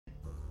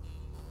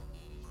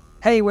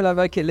Hey, Will I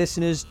Viking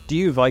listeners, do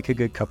you like a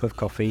good cup of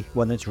coffee,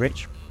 one that's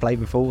rich,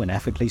 flavourful and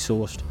ethically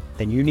sourced?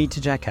 Then you need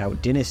to check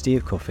out Dynasty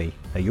of Coffee,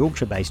 a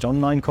Yorkshire-based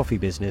online coffee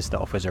business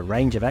that offers a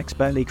range of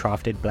expertly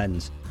crafted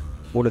blends.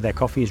 All of their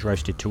coffee is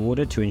roasted to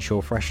order to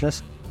ensure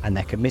freshness, and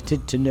they're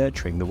committed to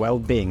nurturing the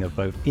well-being of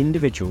both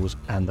individuals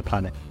and the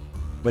planet.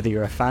 Whether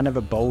you're a fan of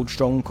a bold,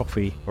 strong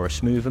coffee or a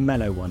smooth and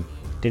mellow one,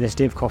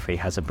 Dynasty of Coffee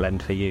has a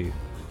blend for you.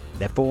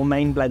 Their 4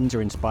 main blends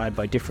are inspired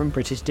by different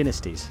British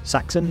dynasties: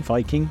 Saxon,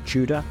 Viking,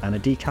 Tudor and a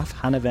decaf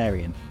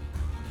Hanoverian.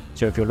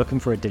 So if you're looking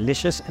for a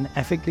delicious and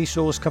ethically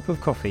sourced cup of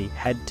coffee,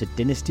 head to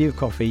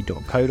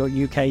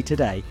dynastyofcoffee.co.uk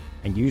today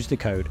and use the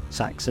code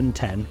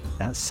SAXON10,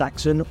 that's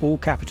Saxon all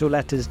capital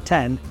letters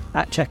 10,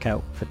 at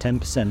checkout for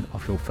 10%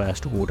 off your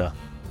first order.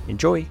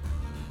 Enjoy!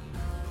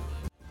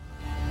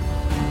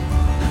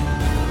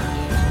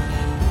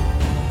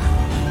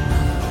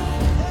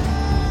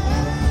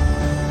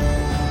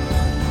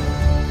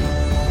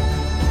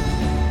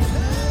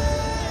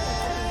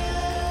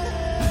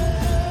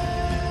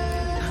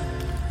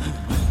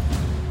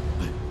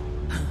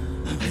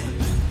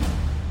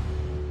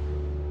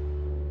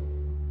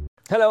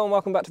 Hello and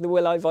welcome back to the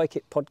Will I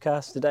Viking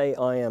podcast. Today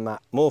I am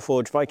at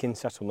Moorforge Viking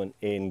settlement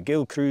in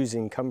Gilcrews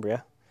in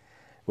Cumbria,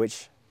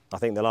 which I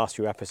think the last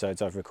few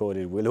episodes I've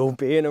recorded will all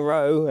be in a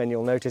row, and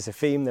you'll notice a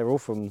theme, they're all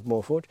from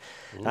Moorforge.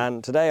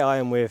 And today I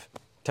am with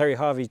Terry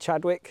Harvey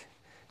Chadwick,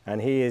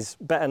 and he is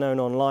better known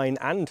online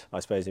and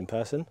I suppose in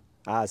person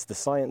as the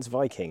Science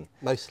Viking.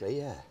 Mostly,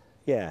 yeah.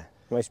 Yeah,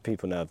 most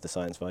people know of the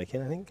Science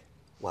Viking, I think.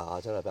 Well,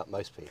 I don't know about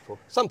most people.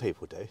 Some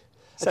people do.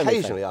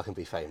 Occasionally I can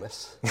be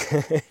famous.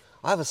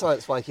 I have a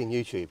Science Viking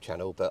YouTube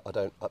channel, but I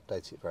don't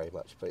update it very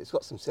much. But it's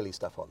got some silly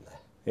stuff on there.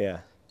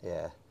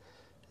 Yeah.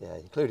 Yeah,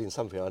 including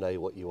something I know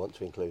what you want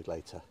to include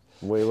later.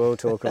 We will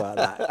talk about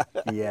that,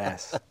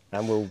 yes.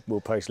 And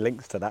we'll post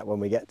links to that when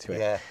we get to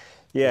it.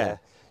 Yeah.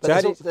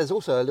 So But there's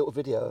also a little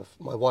video of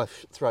my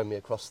wife throwing me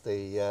across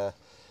the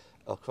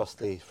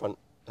front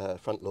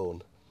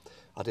lawn.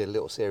 I did a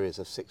little series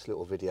of 6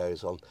 little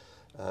videos on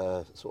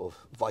sort of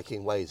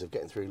Viking ways of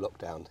getting through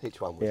lockdown. Each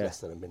one was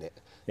less than a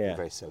minute. Yeah.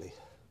 Very silly.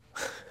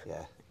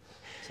 Yeah.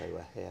 So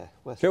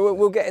So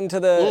we'll get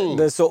into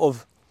the sort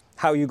of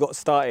how you got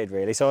started,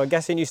 really. So I'm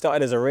guessing you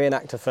started as a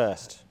reenactor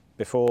first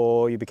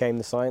before you became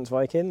the Science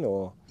Viking,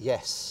 or?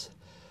 Yes.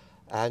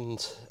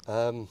 And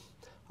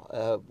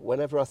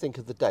whenever I think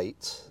of the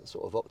date,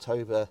 sort of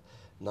October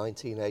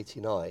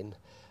 1989,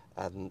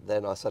 and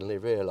then I suddenly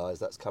realise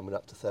that's coming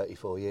up to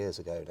 34 years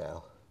ago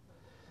now.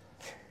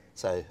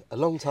 So a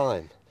long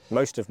time.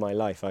 Most of my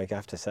life, I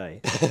have to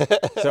say.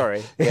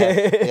 Sorry.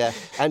 Yeah.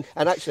 And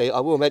actually, I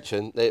will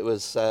mention that it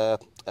was a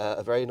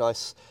very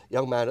nice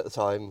young man at the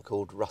time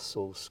called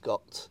Russell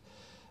Scott,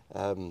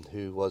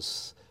 who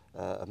was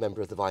a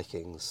member of the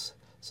Vikings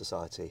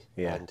Society.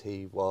 Yeah. And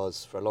he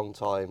was, for a long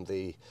time,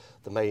 the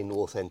main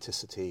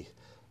authenticity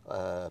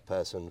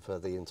person for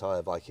the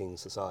entire Viking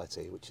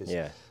Society, which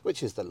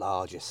is the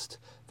largest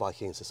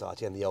Viking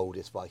society and the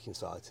oldest Viking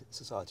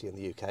society in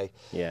the UK.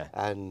 Yeah.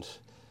 And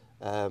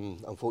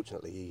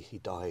unfortunately, he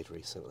died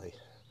recently.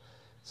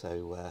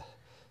 So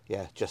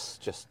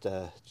just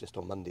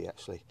on Monday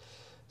actually.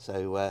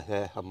 So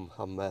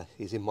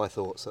he's in my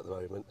thoughts at the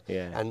moment.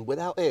 Yeah. And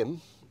without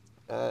him,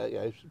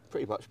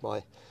 pretty much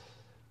my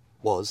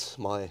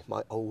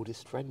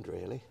oldest friend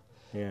really.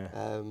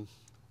 Yeah.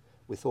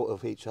 We thought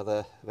of each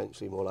other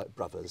eventually more like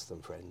brothers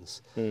than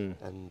friends.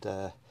 And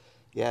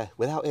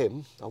without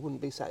him, I wouldn't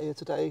be sat here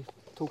today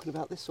talking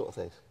about this sort of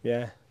thing.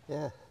 Yeah.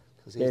 Yeah.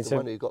 Because he's the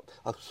one who got.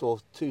 I saw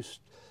 2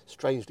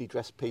 strangely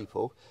dressed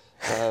people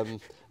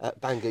at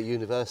Bangor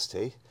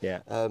University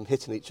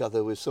hitting each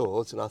other with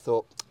swords, and I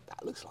thought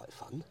that looks like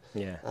fun.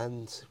 Yeah.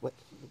 And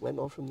went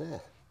on from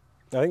there.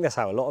 I think that's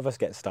how a lot of us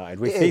get started.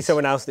 We see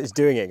someone else that's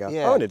doing it, and go,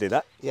 I want to do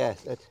that. Yeah.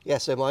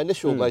 So my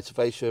initial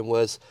motivation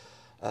was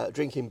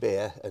drinking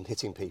beer and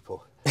hitting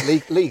people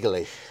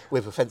legally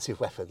with offensive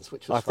weapons,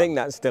 which was I think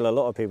that's still a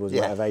lot of people's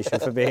motivation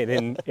for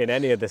being in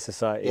any of the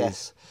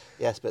societies.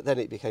 Yes, but then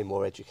it became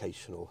more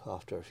educational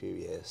after a few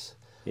years.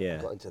 Yeah.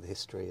 I got into the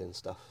history and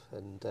stuff,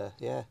 and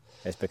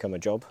It's become a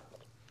job.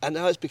 And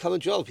now it's become a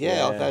job.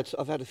 Yeah.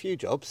 I've had a few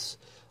jobs.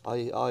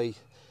 I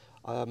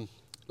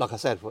like I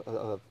said,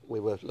 we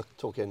were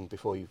talking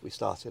before we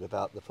started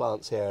about the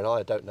plants here, and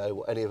I don't know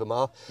what any of them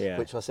are,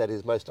 which I said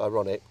is most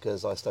ironic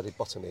because I studied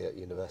botany at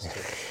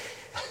university.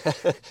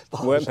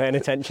 Weren't paying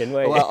attention,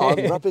 were you? Well,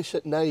 I'm rubbish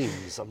at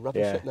names.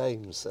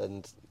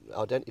 And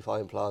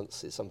identifying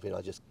plants is something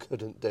I just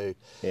couldn't do.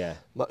 Yeah.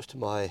 Much to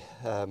my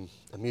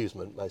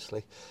amusement,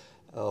 mostly,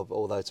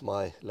 although to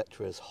my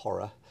lecturer's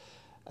horror.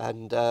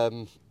 And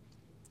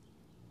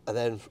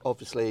then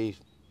obviously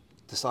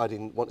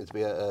wanting to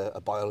be a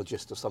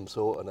biologist of some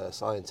sort and a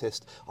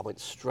scientist, I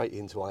went straight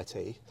into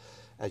IT,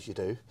 as you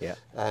do,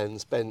 and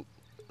spent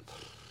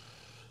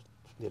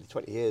nearly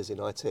 20 years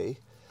in IT,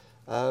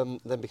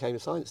 then became a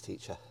science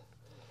teacher,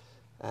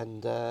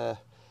 and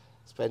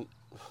spent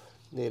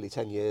nearly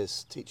 10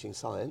 years teaching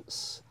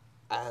science,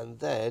 and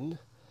then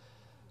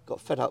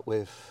got fed up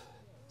with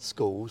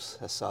schools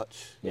as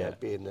such,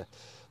 being a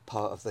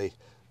part of the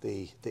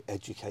the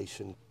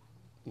education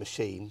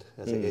machine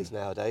as it is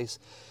nowadays.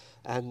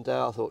 And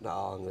I thought, no,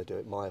 I'm going to do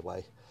it my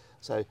way.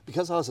 So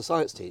because I was a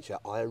science teacher,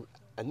 I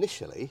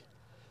initially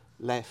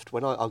left,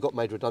 when I got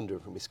made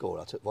redundant from my school,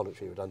 I took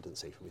voluntary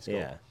redundancy from my school.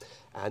 Yeah.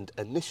 And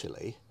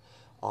initially,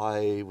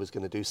 I was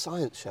going to do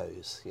science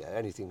shows,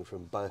 anything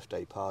from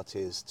birthday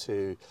parties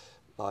to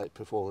like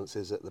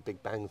performances at the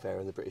Big Bang Fair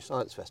and the British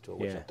Science Festival,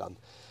 which I've done,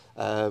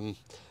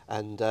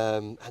 and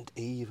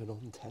even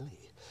on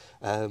telly.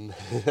 And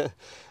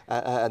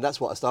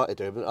that's what I started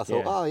doing. But I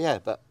thought,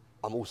 but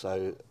I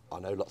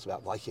know lots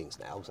about Vikings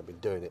now because I've been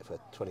doing it for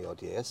 20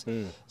 odd years.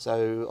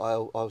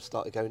 So I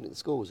started going into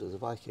schools as a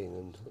Viking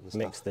and stuff.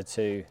 Mix the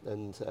two.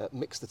 And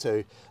mix the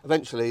two.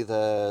 Eventually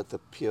the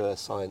pure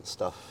science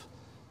stuff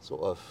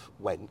sort of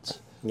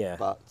went. Yeah.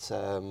 But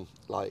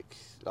like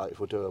if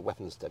we'll do a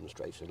weapons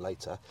demonstration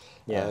later,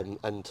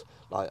 and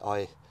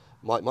like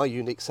my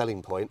unique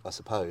selling point, I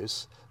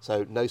suppose,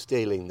 so no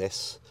stealing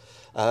this,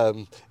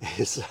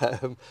 is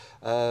talking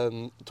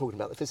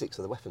about the physics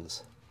of the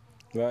weapons.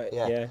 Right.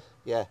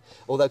 Yeah.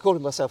 Although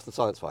calling myself the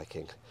Science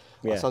Viking,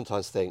 I Yeah.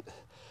 sometimes think,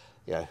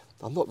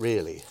 I'm not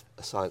really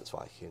a Science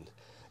Viking.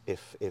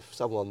 If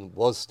someone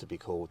was to be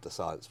called the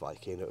Science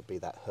Viking, it would be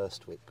that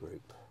Hurstwick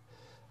group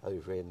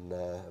over in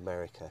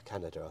America,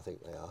 Canada, I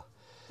think they are.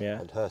 Yeah.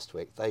 And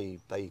Hurstwick,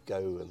 they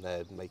go and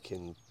they're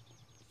making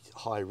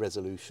high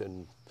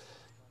resolution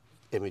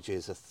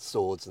images of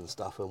swords and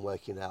stuff and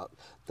working out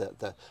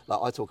the like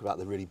I talk about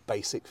the really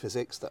basic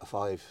physics that a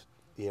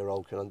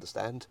 5-year-old can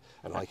understand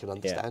and I can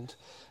understand,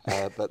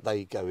 but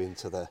they go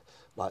into the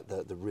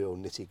real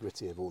nitty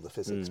gritty of all the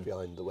physics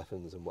behind the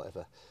weapons and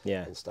whatever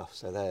and stuff.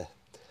 So they're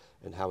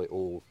and how it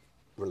all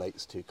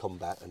relates to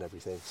combat and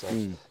everything. So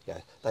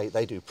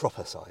they do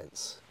proper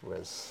science,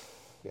 whereas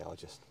I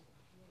just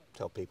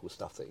tell people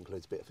stuff that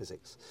includes a bit of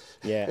physics.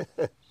 Yeah.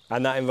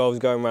 And that involves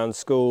going around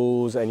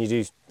schools, and you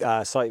do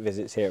site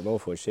visits here at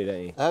Moorforge too,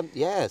 don't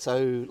you?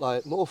 So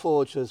like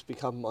Moorforge has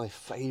become my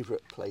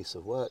favourite place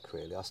of work,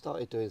 really. I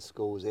started doing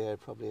schools here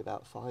probably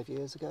about 5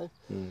 years ago,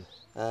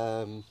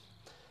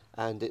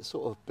 and it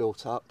sort of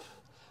built up.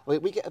 I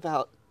mean, we get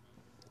about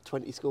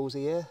 20 schools a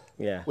year,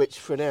 which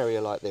for an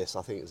area like this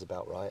I think is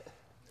about right.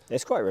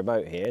 It's quite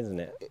remote here,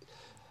 isn't it?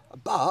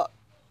 But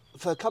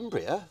for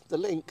Cumbria, the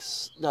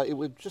links, it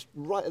was just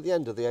right at the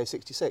end of the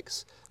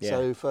A66.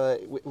 So for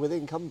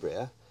within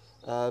Cumbria,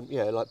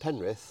 like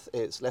Penrith,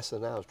 it's less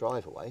than an hour's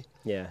drive away.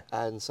 Yeah.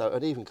 And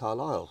even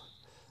Carlisle,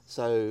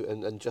 so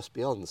and just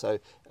beyond. So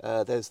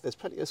there's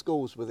plenty of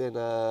schools within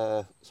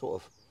a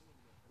sort of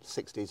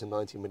 60 to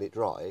 90-minute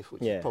drive,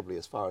 which is probably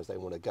as far as they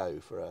want to go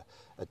for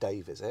a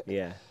day visit.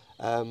 Yeah.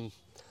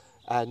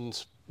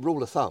 And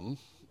rule of thumb,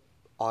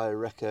 I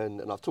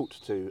reckon, and I've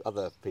talked to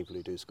other people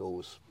who do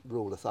schools,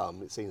 rule of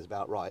thumb, it seems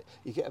about right.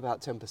 You get about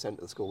 10% of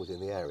the schools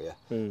in the area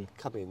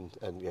come in,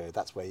 and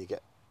that's where you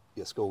get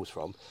your schools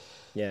from.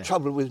 Yeah.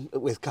 Trouble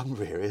with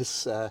Cumbria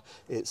is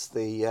it's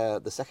the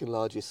second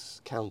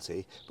largest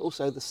county, but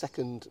also the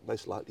second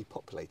most lightly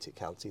populated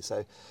county.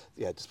 So,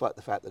 despite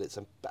the fact that it's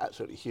an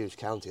absolutely huge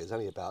county, there's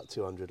only about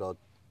 200 odd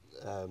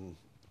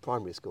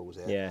primary schools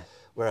here. Yeah.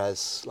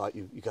 Whereas, like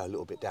you go a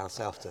little bit down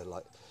south to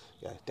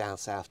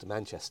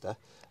Manchester,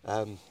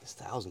 there's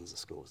thousands of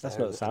schools. That's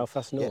there. not south,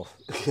 that's north.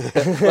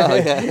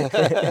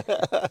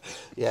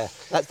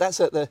 That's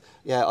at the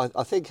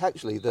I think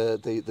actually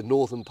the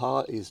northern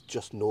part is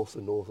just north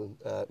of northern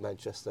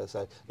Manchester.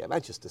 So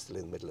Manchester's still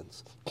in the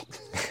Midlands.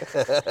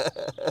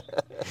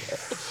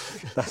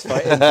 That's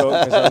fighting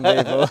talk for some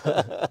people.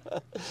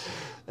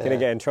 Gonna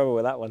get in trouble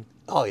with that one.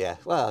 Oh yeah,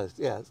 well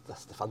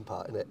that's the fun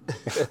part, isn't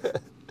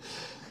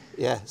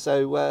it?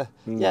 So I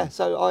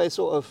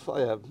sort of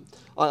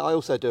I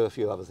also do a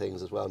few other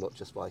things as well, not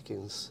just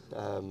Vikings.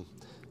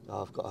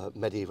 I've got a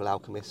medieval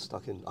alchemist. I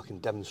can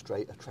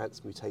demonstrate a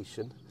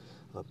transmutation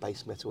of a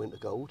base metal into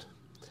gold.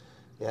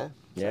 That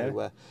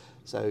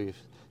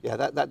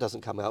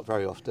doesn't come out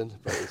very often,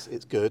 but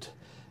it's good.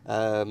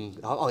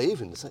 I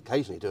even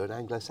occasionally do an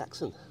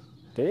Anglo-Saxon.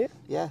 Do you?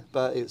 Yeah,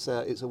 but it's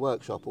a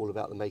workshop all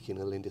about the making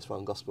of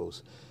Lindisfarne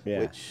Gospels,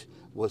 which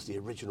was the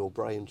original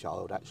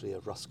brainchild actually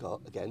of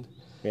Ruscott again.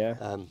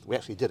 Yeah. We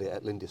actually did it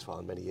at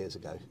Lindisfarne many years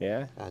ago.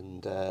 Yeah.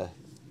 And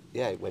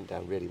it went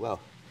down really well.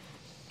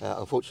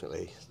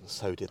 Unfortunately,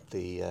 so did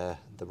the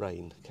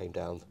rain came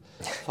down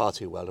far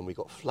too well, and we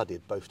got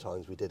flooded both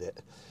times we did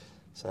it.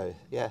 So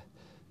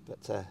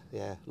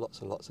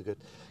lots and lots of good.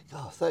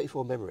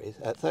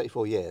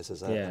 34 years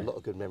is a lot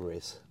of good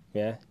memories.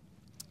 Yeah.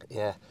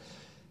 Yeah.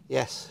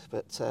 Yes,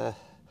 but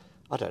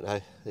I don't know.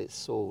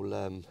 It's all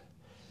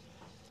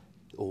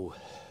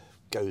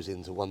goes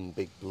into one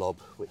big blob,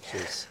 which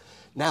is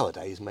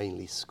nowadays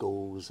mainly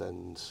schools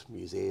and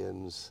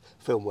museums,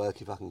 film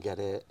work if I can get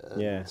it,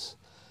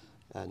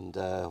 and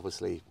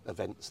obviously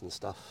events and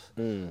stuff.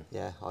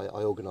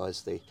 I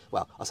organise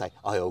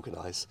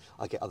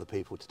I get other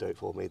people to do it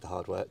for me, the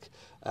hard work,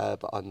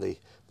 but I'm the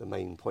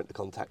main point of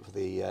contact for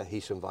the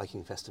Heysham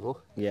Viking Festival,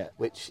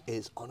 which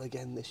is on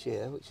again this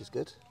year, which is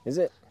good. Is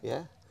it?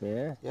 Yeah.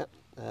 Yeah. Yep,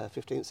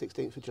 15th,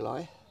 16th of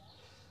July,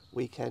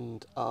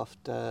 weekend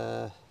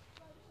after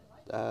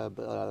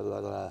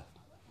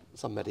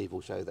some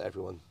medieval show that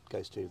everyone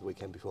goes to the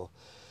weekend before.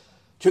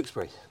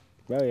 Tewkesbury.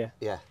 Oh yeah.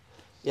 Yeah,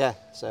 yeah.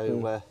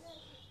 So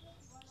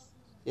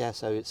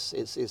so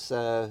it's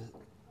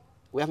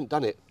we haven't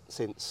done it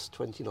since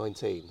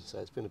 2019, so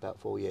it's been about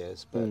 4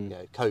 years. But you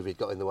know, COVID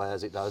got in the way,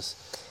 as it does,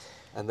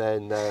 and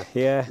then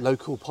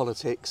local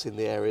politics in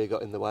the area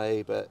got in the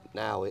way. But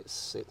now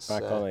it's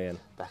back on again.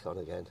 Back on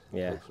again.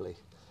 Yeah. Hopefully.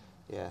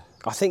 Yeah.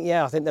 I think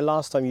the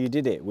last time you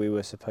did it, we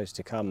were supposed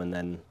to come, and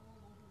then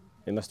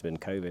it must have been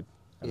COVID,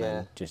 and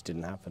then it just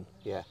didn't happen.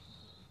 Yeah.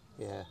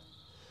 Yeah.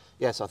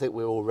 Yes, I think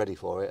we were all ready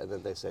for it, and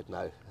then they said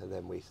no, and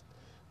then we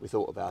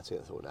thought about it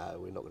and thought, no,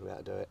 we're not going to be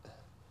able to do it.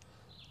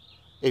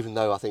 Even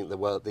though I think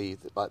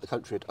the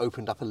country had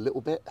opened up a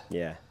little bit,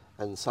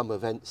 and some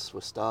events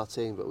were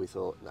starting, but we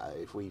thought, no,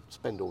 if we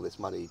spend all this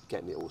money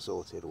getting it all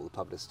sorted, all the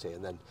publicity,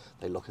 and then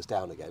they lock us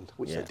down again,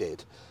 which they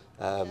did.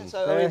 I mean,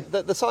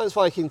 the Science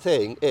Viking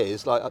thing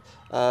is like,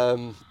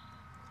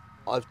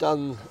 I've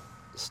done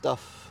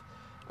stuff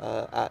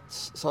at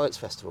science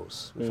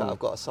festivals. In fact, I've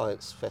got a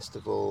science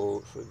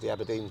festival for the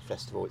Aberdeen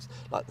Festival. It's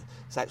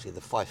actually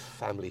the Fife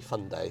Family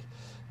Fun Day,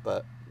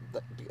 but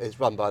it's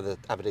run by the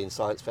Aberdeen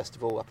Science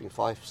Festival up in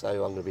Fife. So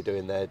I'm going to be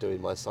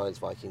doing my Science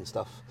Viking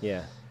stuff.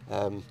 Yeah.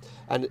 And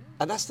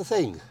that's the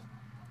thing.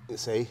 You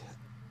see,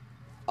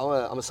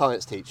 I'm a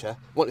science teacher.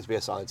 Wanted to be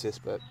a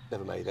scientist, but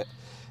never made it.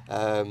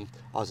 I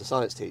was a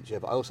science teacher,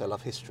 but I also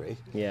love history.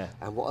 Yeah.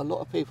 And what a lot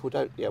of people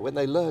don't, when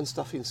they learn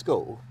stuff in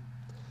school,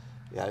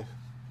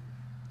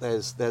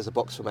 there's a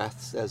box for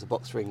maths, there's a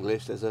box for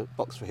English, there's a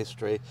box for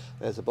history,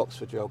 there's a box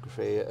for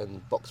geography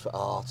and box for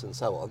art and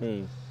so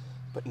on.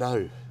 But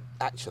no,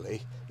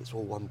 actually, it's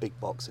all one big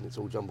box and it's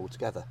all jumbled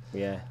together.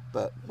 Yeah.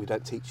 But we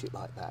don't teach it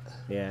like that.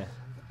 Yeah.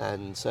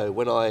 And so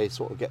when I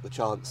sort of get the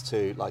chance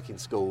to, like in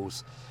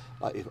schools,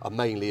 like I'm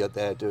mainly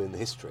there doing the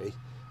history,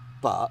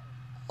 but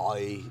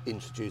I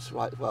introduce,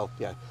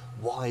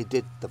 why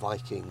did the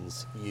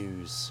Vikings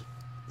use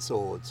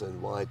swords,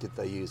 and why did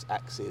they use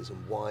axes,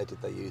 and why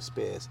did they use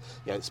spears?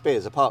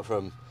 Spears, apart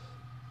from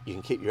you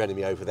can keep your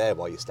enemy over there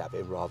while you stab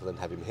him rather than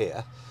have him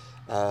here,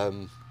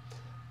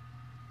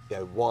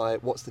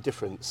 what's the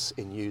difference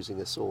in using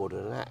a sword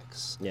and an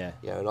axe?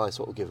 And I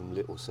sort of give them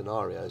little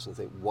scenarios and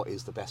think, what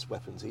is the best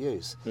weapon to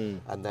use?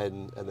 And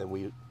then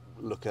we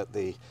look at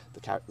the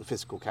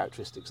physical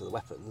characteristics of the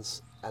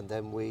weapons, and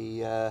then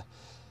we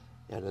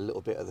and a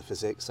little bit of the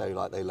physics, so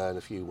like they learn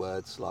a few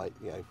words like,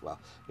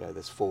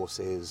 there's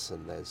forces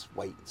and there's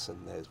weights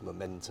and there's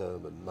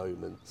momentum and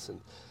moments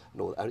and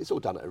all that. And it's all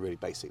done at a really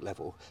basic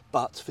level,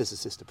 but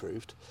physicist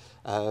approved.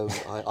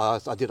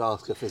 I did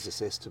ask a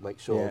physicist to make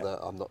sure that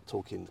I'm not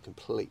talking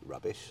complete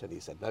rubbish, and he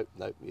said, nope,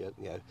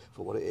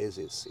 for what it is,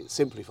 it's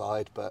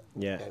simplified, but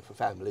for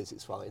families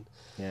it's fine.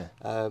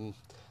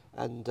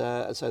 And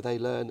so they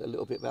learn a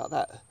little bit about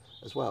that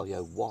as well,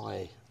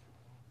 why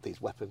these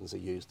weapons are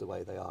used the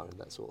way they are and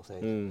that sort of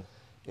thing.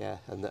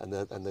 And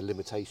the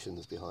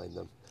limitations behind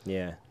them.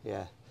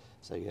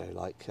 So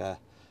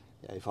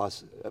if I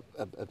was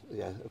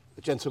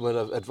a gentleman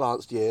of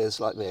advanced years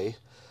like me,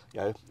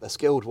 a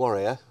skilled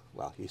warrior,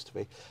 well, used to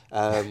be,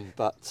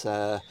 but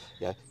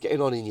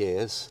getting on in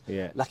years,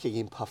 lacking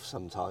in puff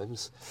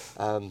sometimes,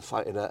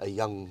 fighting a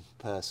young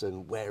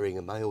person wearing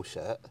a male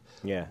shirt,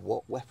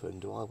 what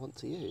weapon do I want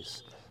to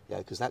use?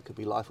 Because that could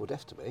be life or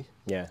death to me.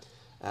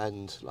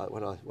 And like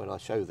when I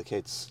show the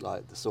kids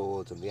like the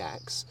sword and the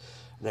axe,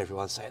 and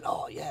everyone's saying,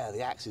 oh yeah,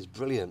 the axe is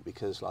brilliant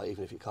because like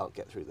even if you can't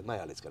get through the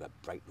mail, it's going to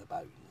break the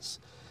bones.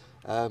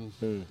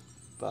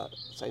 But at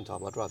the same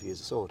time, I'd rather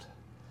use a sword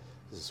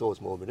because the sword's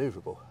more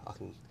manoeuvrable. I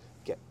can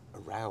get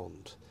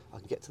around. I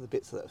can get to the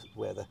bits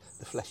where the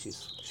flesh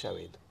is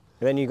showing.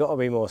 And then you've got to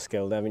be more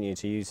skilled, haven't you,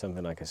 to use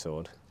something like a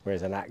sword,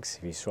 whereas an axe,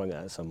 if you swung it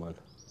at someone.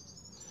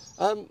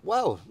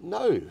 Well,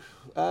 no.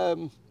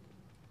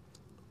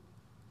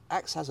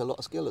 Axe has a lot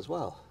of skill as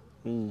well.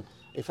 In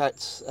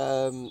fact,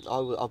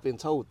 I've been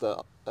told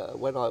that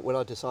when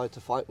I decide to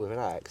fight with an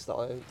axe,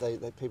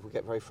 that people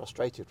get very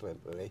frustrated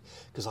with me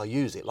because I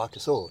use it like a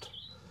sword,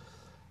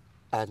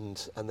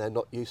 and they're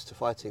not used to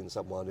fighting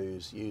someone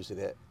who's using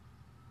it,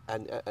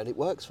 and it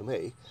works for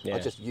me. I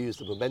just use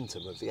the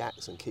momentum of the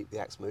axe and keep the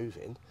axe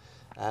moving,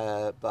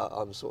 but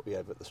I'm sort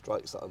of but the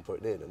strikes that I'm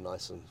putting in are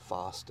nice and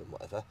fast and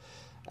whatever,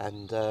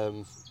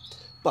 and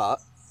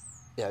but.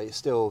 It's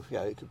still,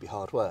 it could be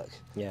hard work.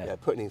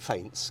 Putting in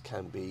feints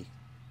can be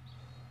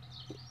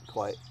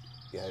quite,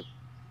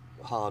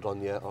 hard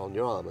on your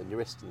arm and your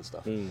wrist and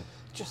stuff,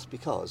 just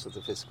because of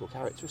the physical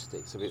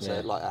characteristics. If it's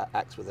like an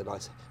axe with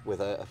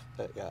a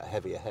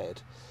heavier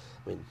head,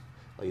 I mean,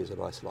 I use a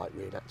nice light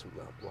reenactment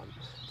one,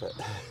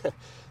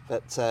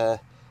 but so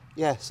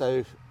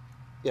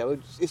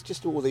it's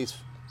just all these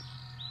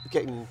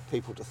getting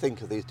people to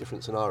think of these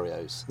different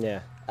scenarios.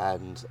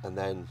 And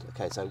then,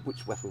 okay, so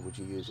which weapon would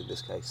you use in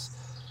this case?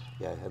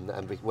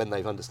 And when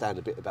they've understand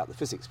a bit about the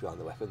physics behind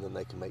the weapon, then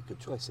they can make good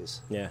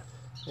choices.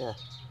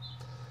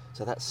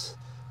 So that's,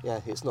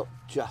 it's not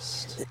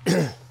just,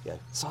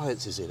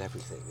 science is in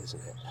everything,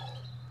 isn't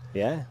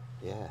it?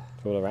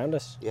 It's all around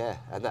us.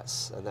 And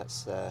that's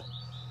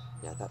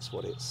yeah, that's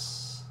what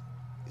it's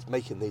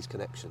making these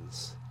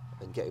connections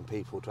and getting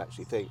people to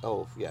actually think,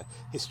 oh, yeah,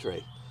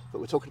 history. But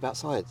we're talking about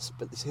science,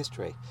 but it's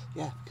history.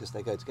 Yeah, because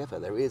they go together.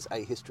 There is a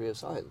history of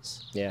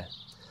science. Yeah.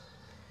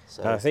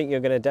 So I think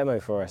you're going to demo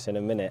for us in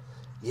a minute.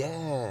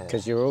 yeah.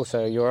 Because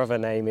your other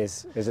name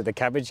is it the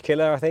Cabbage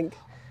Killer, I think?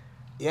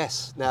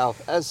 Yes. Now,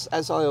 as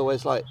I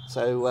always like,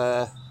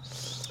 so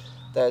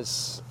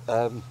there's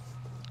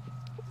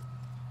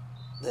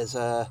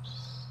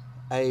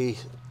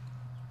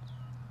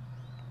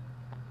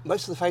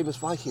most of the famous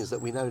Vikings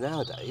that we know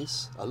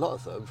nowadays, a lot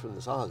of them from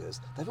the sagas,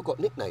 they've all got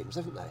nicknames,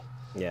 haven't they?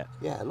 Yeah.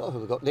 Yeah, a lot of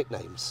them have got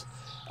nicknames.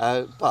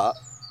 But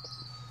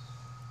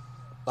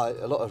like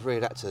a lot of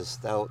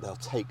reenactors, they'll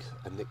take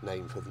a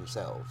nickname for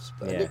themselves,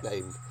 but a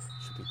nickname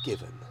should be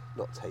given,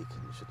 not taken,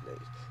 shouldn't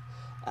it?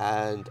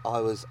 And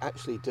I was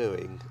actually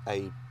doing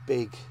a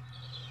big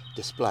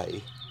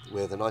display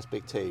with a nice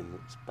big team.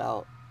 It's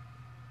about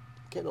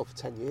getting on for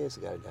 10 years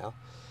ago now,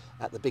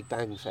 at the Big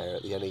Bang Fair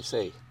at the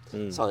NEC,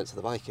 Science of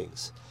the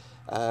Vikings.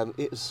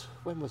 It was,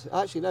 when was it?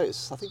 Actually, no,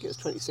 I think it was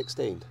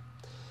 2016,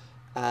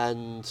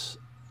 and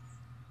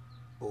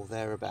or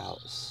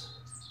thereabouts.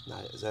 No,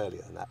 it was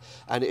earlier than that.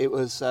 And it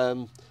was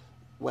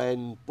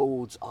when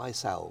Bald's eye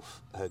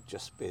salve had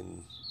just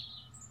been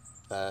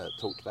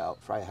talked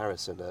about. Freya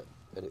Harrison,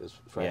 and it was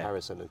Freya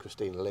Harrison and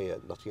Christina Lee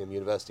at Nottingham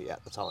University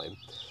at the time,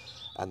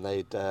 and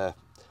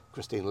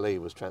Christina Lee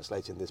was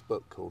translating this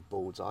book called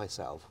Bald's eye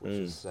salve, which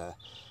is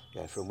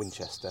from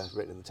Winchester,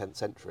 written in the 10th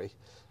century,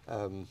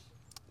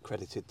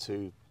 credited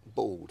to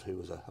Bald, who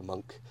was a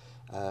monk,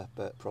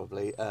 but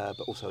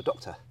also a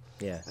doctor.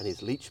 Yeah. And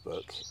his leech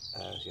book,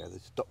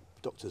 the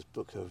doctor's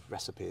book of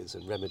recipes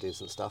and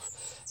remedies and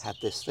stuff, had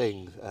this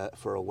thing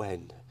for a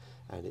wen,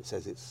 and it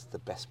says it's the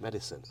best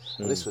medicine.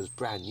 And this was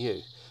brand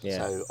new. Yeah.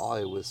 So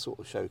I was sort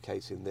of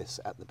showcasing this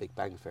at the Big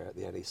Bang Fair at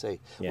the NEC.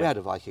 Yeah. We had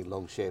a Viking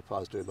longship, I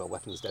was doing my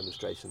weapons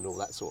demonstration and all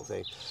that sort of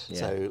thing. Yeah.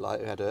 So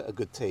like, we had a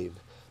good team,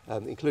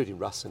 including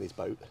Russ and his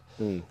boat.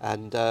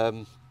 And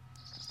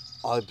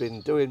I've been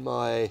doing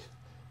my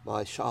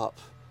sharp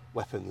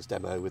weapons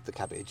demo with the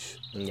cabbage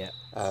in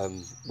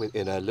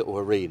a little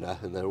arena,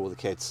 and there are all the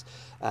kids.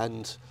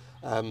 And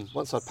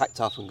once I'd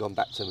packed up and gone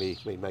back to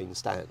my main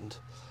stand,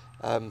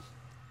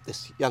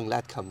 this young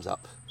lad comes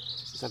up.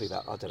 He's only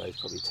about, I don't know,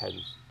 he's probably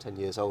 10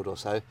 years old or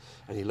so,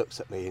 and he looks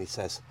at me and he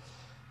says,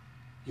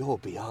 "You're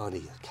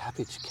Bjarni, the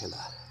Cabbage Killer."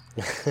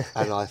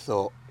 And I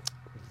thought,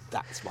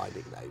 that's my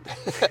nickname.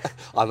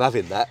 I'm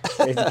having that.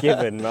 It's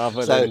given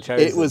rather than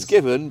chosen. It was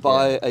given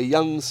by a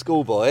young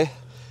schoolboy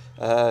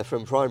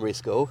from primary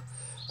school,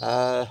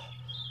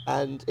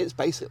 and it's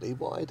basically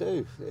what I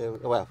do.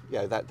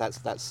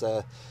 That's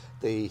the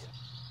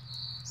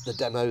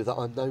demo that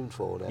I'm known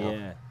for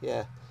now.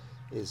 Yeah,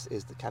 is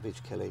the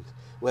cabbage killing,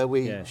 where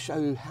we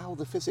show how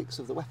the physics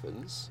of the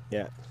weapons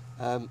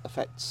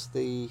affects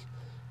the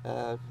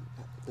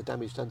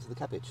damage done to the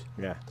cabbage.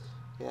 Yeah.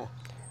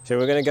 So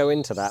we're going to go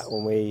into that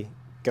when we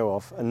go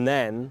off, and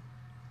then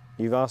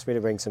you've asked me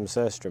to bring some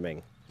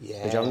surströmming,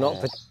 which I'm not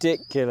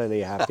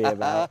particularly happy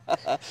about.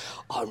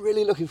 I'm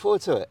really looking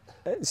forward to it.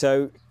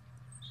 So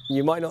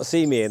you might not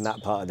see me in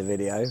that part of the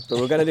video, but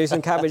we're going to do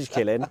some cabbage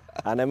killing,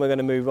 and then we're going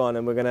to move on,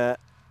 and we're going to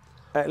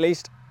at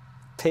least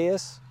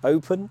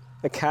open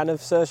a can of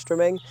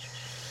surströmming,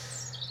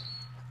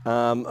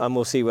 and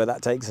we'll see where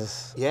that takes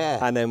us.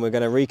 Yeah. And then we're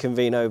going to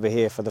reconvene over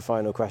here for the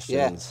final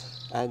questions. Yeah.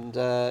 And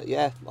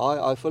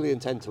I fully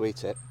intend to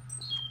eat it.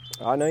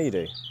 I know you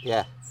do.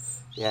 Yeah.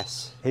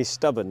 Yes. He's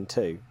stubborn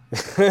too.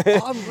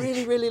 I'm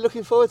really, really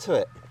looking forward to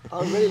it.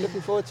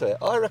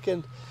 I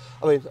reckon,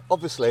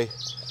 obviously,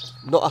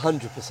 not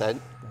 100%,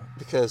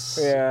 because...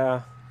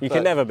 Yeah, you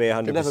can never be 100%.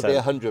 You can never be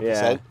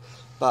 100%,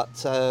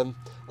 but I'm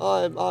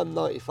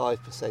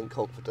 95%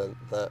 confident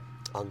that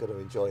I'm going to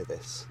enjoy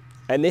this.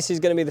 And this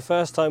is going to be the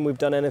first time we've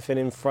done anything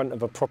in front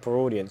of a proper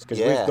audience, because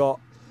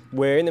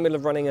we're in the middle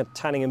of running a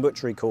tanning and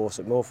butchery course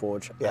at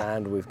Moorforge,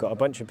 and we've got a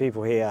bunch of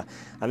people here,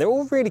 and they're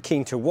all really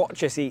keen to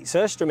watch us eat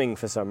surströmming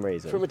for some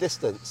reason. From a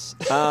distance.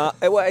 Well,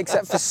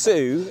 except for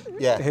Sue,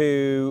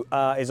 who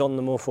is on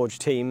the Moorforge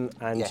team,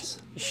 and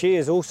she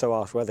has also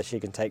asked whether she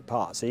can take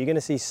part. So you're going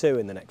to see Sue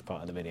in the next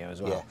part of the video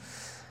as well.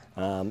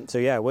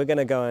 We're going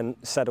to go and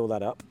settle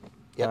that up,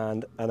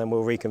 and then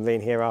we'll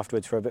reconvene here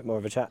afterwards for a bit more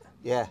of a chat.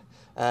 Yeah,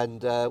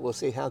 and we'll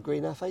see how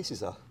green our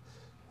faces are.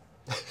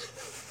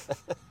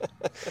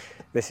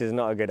 This is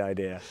not a good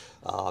idea.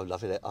 Oh, I'm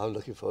loving it. I'm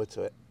looking forward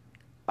to it.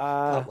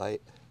 Can't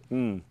wait.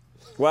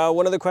 Well,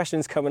 one of the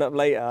questions coming up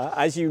later,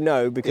 as you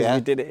know, because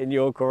we did it in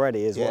York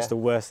already, is what's the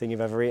worst thing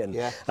you've ever eaten?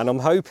 Yeah. And I'm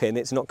hoping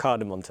it's not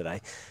cardamom today.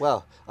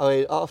 Well,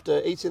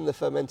 after eating the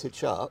fermented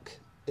shark,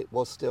 it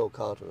was still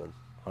cardamom.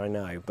 I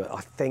know, but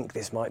I think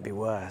this might be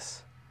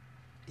worse.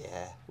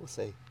 Yeah, we'll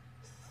see.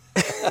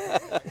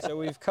 So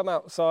we've come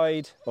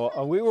outside,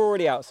 or we were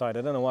already outside,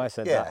 I don't know why I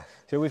said that.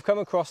 So we've come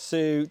across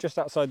to just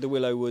outside the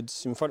Willow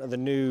Woods in front of the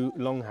new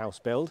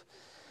longhouse build.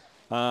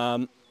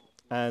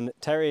 And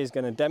Terry is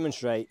going to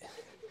demonstrate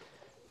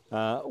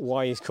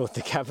why he's called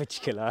the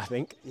Cabbage Killer, I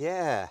think.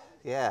 Yeah.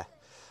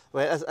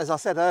 Well, as I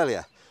said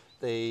earlier,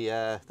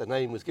 the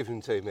name was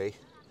given to me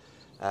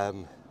a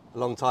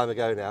long time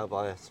ago now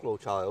by a small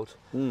child,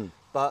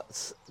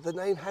 but the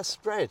name has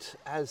spread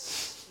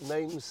as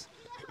names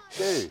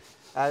do,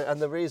 and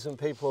the reason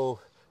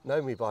people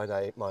know me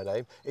by my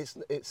name,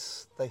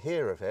 it's they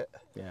hear of it,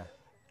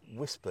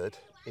 whispered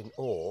in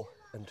awe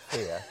and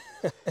fear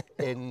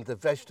in the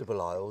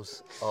vegetable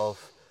aisles of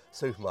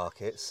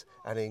supermarkets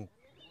and in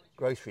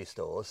grocery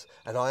stores,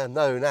 and I am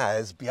known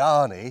as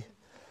Bjarni,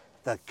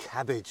 the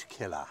cabbage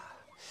killer.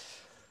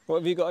 What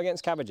have you got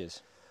against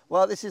cabbages?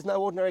 Well, this is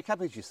no ordinary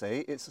cabbage, you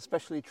see. It's a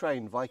specially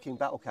trained Viking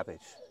battle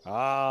cabbage.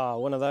 Ah,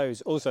 one of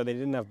those. Also, they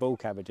didn't have bull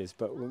cabbages,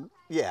 but...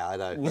 Yeah, I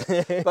know.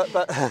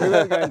 but we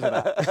won't go into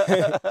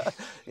that.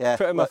 Yeah.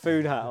 Putting my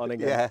food hat on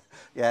again.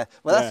 Yeah.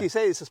 Well, as you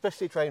say, it's a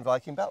specially trained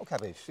Viking battle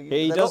cabbage.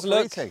 He does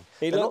look...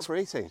 They're not for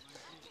eating.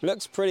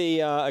 Looks pretty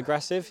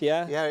aggressive,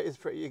 yeah. Yeah, it's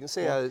pretty. You can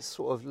see how it's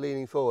sort of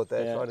leaning forward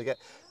there, trying to get...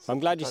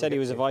 I'm glad you said he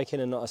was a Viking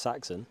and not a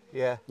Saxon.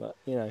 Yeah. But,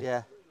 you know,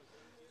 yeah.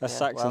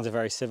 Saxons are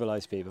very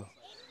civilised people.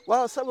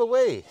 Well, so are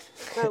we.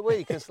 So are we,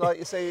 because like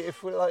you say,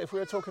 if we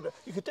were talking,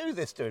 you could do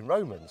this doing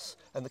Romans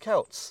and the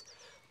Celts,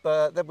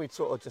 but then we'd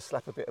sort of just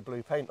slap a bit of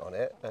blue paint on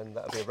it, and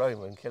that'd be a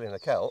Roman killing a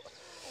Celt.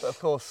 But of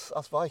course,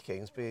 us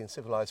Vikings, being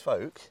civilised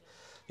folk,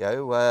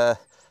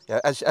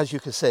 as you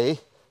can see,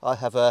 I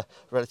have a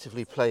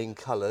relatively plain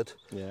coloured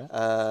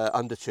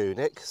under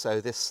tunic.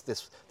 So this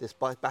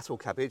battle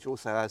cabbage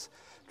also has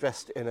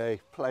dressed in a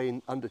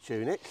plain under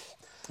tunic.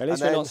 At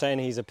least we're not saying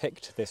he's a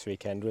Pict this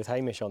weekend with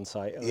Hamish on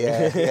site.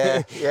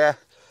 Yeah.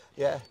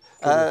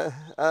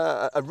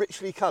 A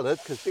richly coloured,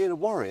 because being a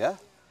warrior,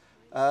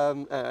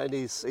 and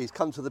he's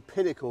come to the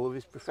pinnacle of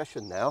his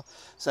profession now.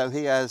 So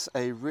he has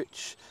a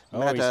rich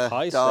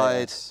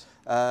madder-dyed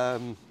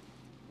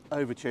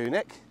over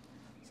tunic.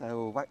 So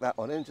we'll whack that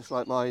on him, just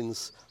like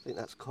mine's.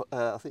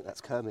 I think that's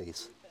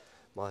Kermes,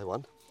 my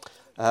one.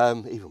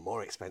 Even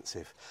more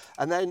expensive.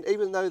 And then,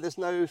 even though there's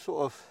no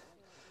sort of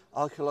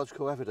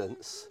archaeological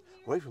evidence,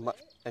 or even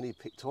any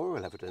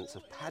pictorial evidence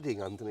of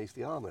padding underneath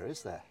the armour,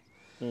 is there?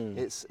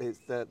 It's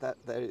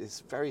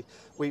very.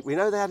 We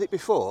know they had it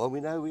before. We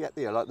know we had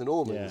like the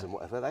Normans and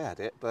whatever, they had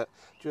it. But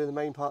during the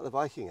main part of the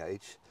Viking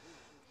Age,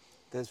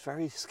 there's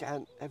very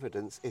scant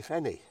evidence, if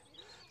any.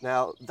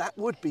 Now that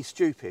would be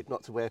stupid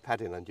not to wear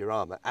padding under your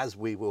armour, as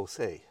we will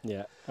see.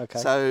 Yeah. Okay.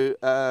 So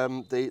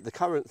the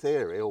current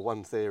theory, or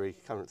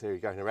current theory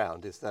going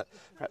around, is that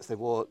perhaps they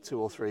wore 2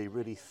 or 3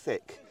 really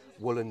thick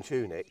woolen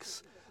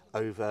tunics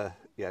over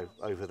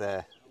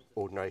their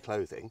ordinary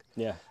clothing.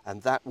 Yeah.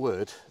 And that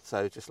would,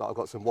 so just like I've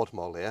got some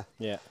wadmol here.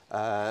 Yeah.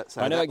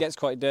 So I know it gets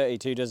quite dirty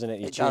too, doesn't it?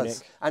 Your tunic.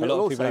 Does. And a lot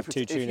it'll of people also, have 2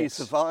 if tunics. you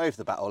survive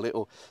the battle,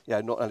 it'll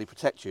not only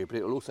protect you, but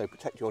it'll also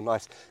protect your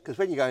nice. Because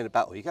when you go into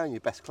battle, you go in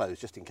your best clothes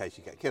just in case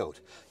you get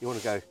killed. You want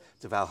to go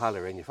to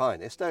Valhalla in your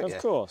finest, don't you?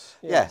 Of course.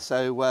 Yeah.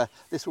 So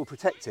this will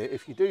protect it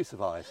if you do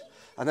survive.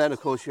 And then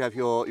of course you have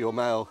your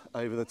mail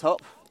over the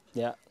top.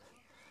 Yeah.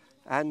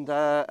 And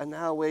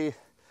now we're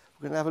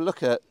going to have a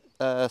look at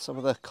some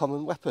of the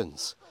common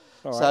weapons.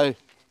 All right.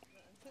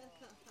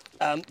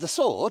 So the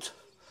sword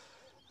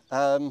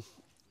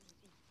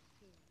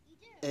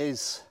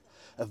is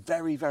a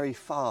very, very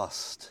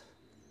fast,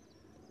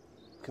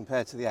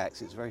 compared to the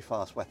axe, it's a very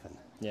fast weapon.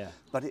 Yeah.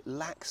 But it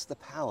lacks the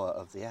power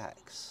of the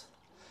axe.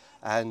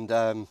 And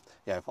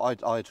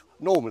I'd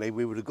normally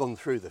we would have gone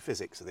through the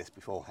physics of this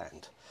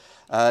beforehand.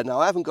 Now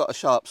I haven't got a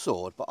sharp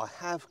sword, but I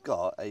have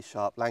got a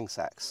sharp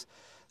langsax.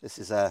 This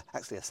is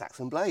actually a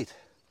Saxon blade.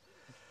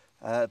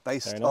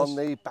 Based on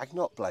the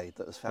Bagnot blade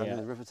that was found in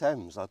the River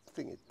Thames. I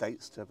think it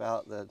dates to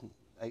about the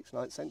 8th,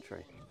 9th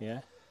century. Yeah,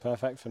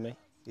 perfect for me.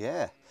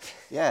 Yeah.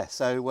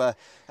 So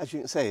as you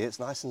can see, it's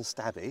nice and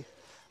stabby.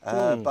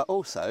 But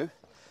also,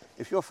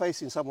 if you're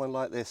facing someone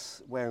like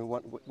this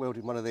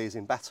wielding one of these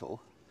in battle,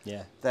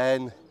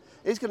 then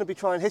he's going to be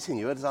trying hitting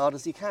you as hard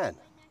as he can.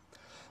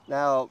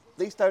 Now,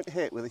 these don't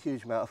hit with a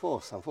huge amount of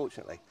force,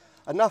 unfortunately.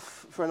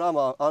 Enough for an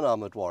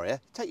unarmoured warrior.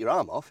 Take your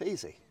arm off,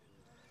 easy.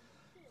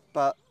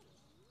 But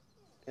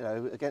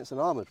against an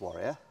armoured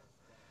warrior,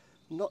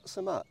 not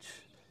so much.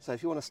 So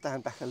if you want to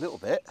stand back a little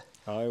bit,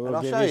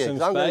 I'll show you.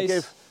 some I'm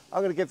space.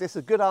 going to give this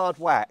a good hard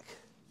whack.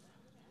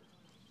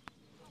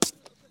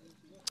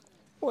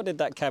 What did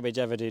that cabbage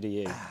ever do to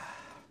you?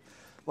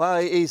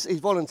 Well, he's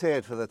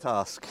volunteered for the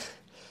task.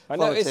 I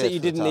noticed that you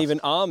didn't even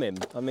arm him.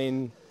 I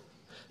mean,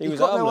 he's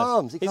got no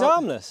arms. He's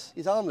armless.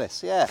 He's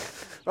armless, yeah.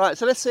 Right,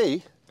 so let's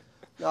see.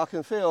 Now I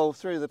can feel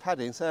through the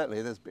padding,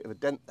 certainly there's a bit of a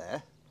dent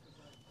there.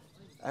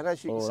 And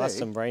as you can see, that's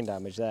some brain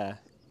damage there.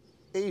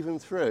 Even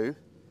through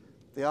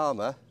the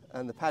armour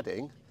and the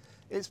padding,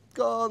 it's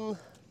gone.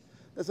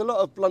 There's a lot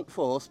of blunt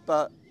force,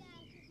 but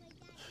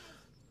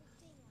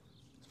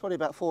it's probably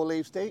about 4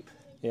 leaves deep.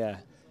 Yeah.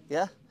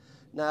 Yeah?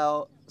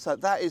 Now, so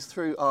that is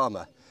through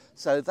armour.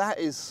 So that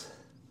is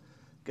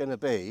going to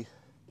be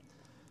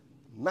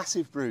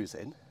massive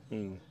bruising.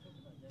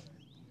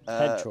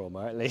 Head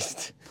trauma, at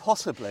least.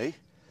 Possibly,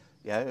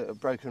 a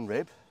broken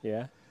rib.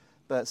 Yeah.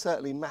 But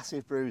certainly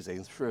massive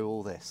bruising through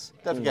all this.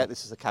 Don't forget,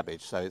 this is a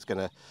cabbage, so it's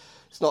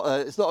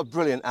not a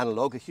brilliant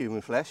analogue of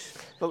human flesh,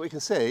 but we can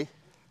see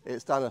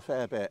it's done a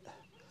fair bit.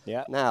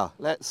 Yeah. Now,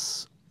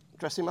 let's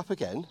dress him up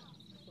again.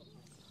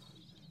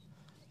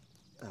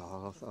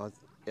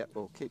 Yep,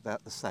 we'll keep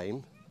that the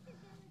same.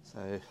 So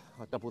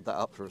I doubled that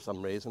up for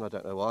some reason, I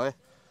don't know why.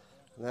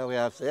 And there we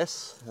have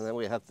this, and then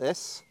we have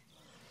this.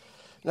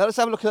 Now let's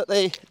have a look at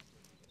the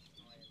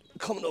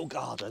Communal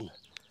Garden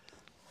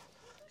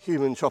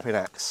human chopping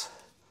axe.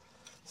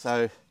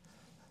 So,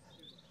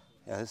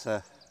 yeah, there's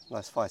a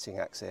nice fighting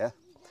axe here.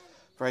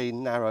 Very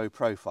narrow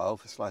profile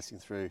for slicing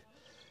through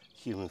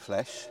human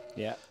flesh.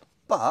 Yeah.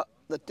 But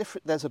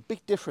there's a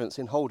big difference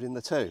in holding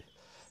the two.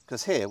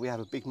 Because here we have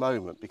a big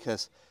moment,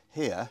 because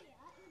here,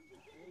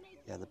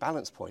 yeah, the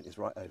balance point is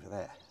right over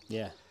there.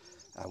 Yeah.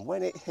 And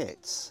when it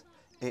hits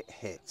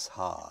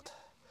hard,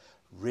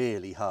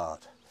 really hard.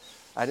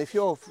 And if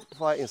you're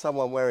fighting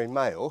someone wearing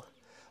mail,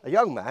 a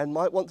young man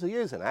might want to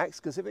use an axe,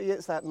 because if he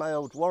hits that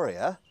mailed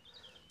warrior,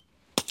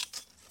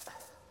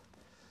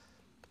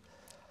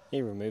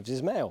 he removes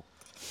his mail.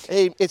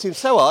 He hit him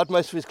so hard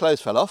most of his clothes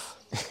fell off.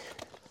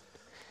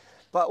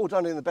 But all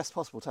done in the best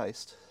possible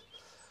taste.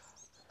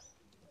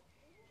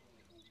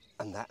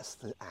 And that's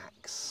the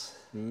axe.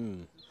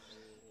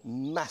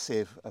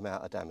 Massive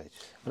amount of damage.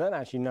 I don't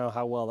actually know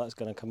how well that's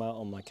going to come out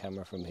on my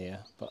camera from here,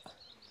 but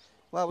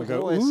well, we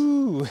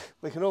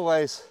can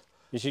always.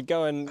 You should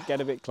go and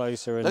get a bit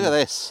closer and look at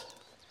this.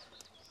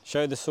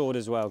 Show the sword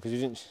as well, because you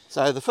didn't.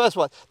 So the first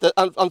one,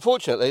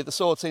 unfortunately, the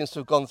sword seems to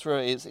have gone through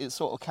it. It's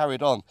sort of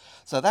carried on.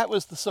 So that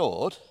was the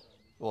sword,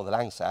 or the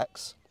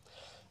Langsax,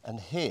 and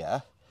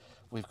here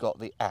we've got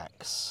the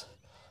axe.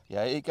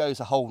 Yeah, it goes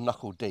a whole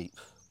knuckle deep,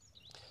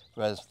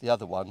 whereas the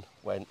other one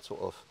went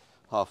sort of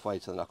halfway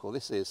to the knuckle.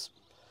 This is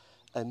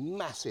a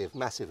massive,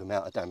 massive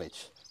amount of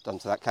damage done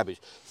to that cabbage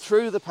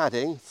through the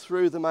padding,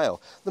 through the mail.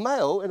 The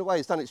mail, in a way,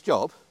 has done its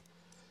job.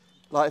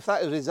 Like if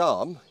that was his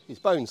arm, his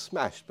bone's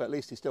smashed, but at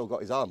least he's still got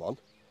his arm on.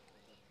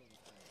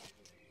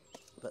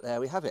 But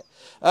there we have it.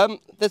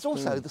 There's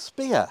also the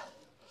spear.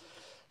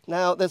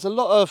 Now, there's a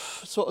lot of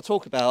sort of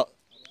talk about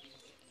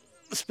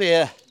the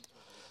spear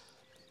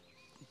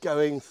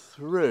going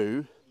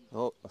through.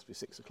 Oh, it must be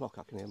 6 o'clock.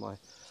 I can hear my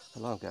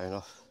alarm going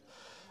off.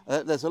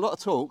 There's a lot of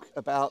talk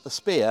about the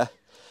spear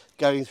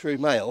going through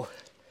mail.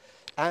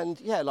 And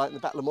yeah, like in the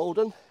Battle of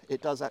Maldon,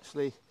 it does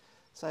actually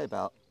say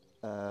about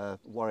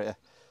warrior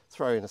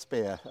throwing a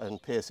spear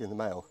and piercing the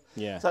mail.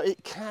 Yeah. So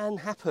it can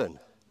happen,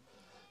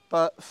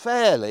 but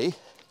fairly.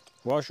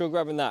 Whilst you're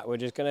grabbing that,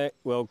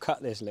 we'll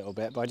cut this a little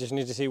bit, but I just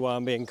need to see why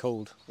I'm being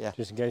called. Yeah.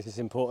 Just in case it's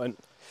important.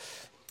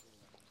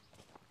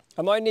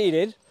 Am I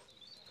needed?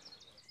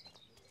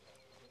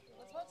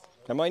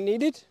 Am I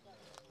needed?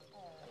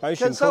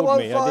 Ocean Can someone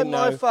called me. I find didn't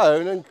my know.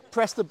 phone and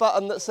press the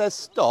button that says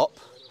stop?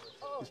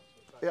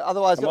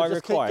 Otherwise, Am I it'll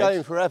just required? keep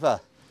going forever.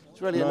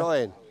 It's really No.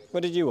 annoying.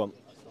 What did you want?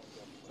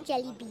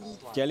 Jelly beans.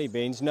 Jelly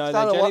beans? No, Stand the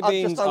on jelly one- I've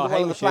beans just done are one of the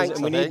Hamish's flanks,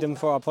 and we I need think. them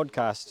for our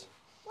podcast.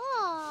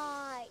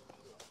 Why?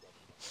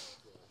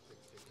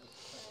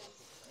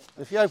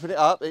 If you open it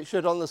up, it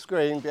should on the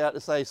screen be able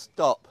to say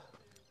stop.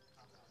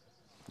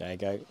 There you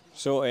go.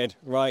 Sorted.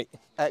 Right.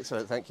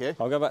 Excellent, thank you.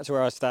 I'll go back to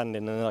where I was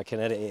standing and then I can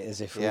edit it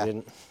as if Yeah. we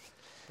didn't.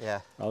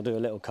 Yeah. I'll do a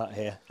little cut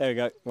here. There we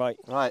go. Right.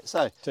 Right,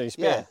 so So your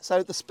spear. yeah,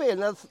 so the spear.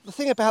 Now the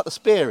thing about the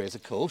spear is,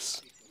 of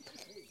course,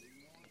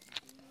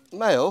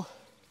 mail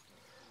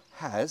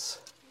has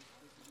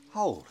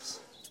holes.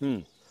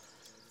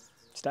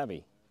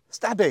 Stabby.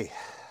 Stabby.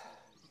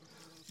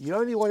 You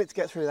only want it to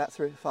get through that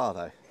far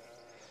though,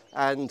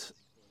 and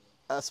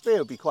a spear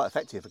would be quite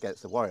effective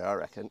against a warrior, I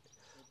reckon.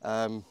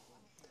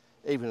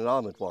 Even an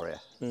armoured warrior,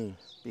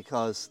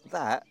 because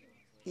that,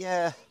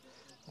 yeah,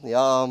 on the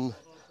arm,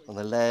 on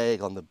the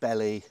leg, on the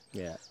belly,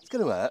 Yeah. it's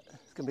going to hurt.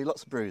 There's going to be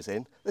lots of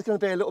bruising. There's going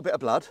to be a little bit of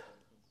blood,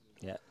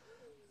 Yeah.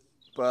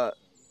 but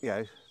you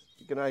know,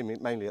 you're going to aim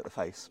it mainly at the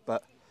face.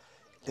 But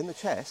in the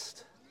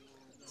chest,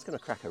 it's going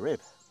to crack a rib.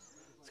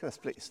 It's going to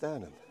split your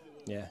sternum.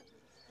 Yeah.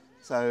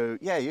 So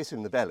yeah, you hit them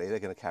in the belly, they're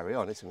going to carry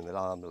on. Hit them in the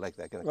arm, the leg,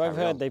 they're going to Well, carry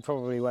I've heard on. they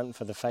probably went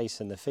for the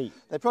face and the feet.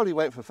 They probably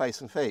went for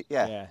face and feet.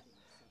 Yeah. Yeah.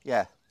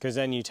 Yeah. Because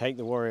then you take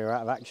the warrior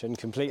out of action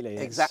completely.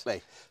 It's-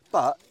 Exactly.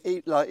 But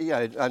like you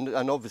know,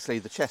 and obviously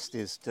the chest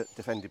is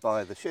defended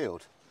by the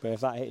shield. But if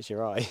that hits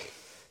your eye.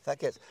 That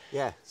gets,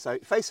 yeah, so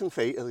face and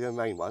feet are the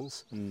main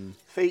ones.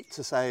 Feet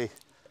to say,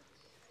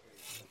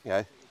 you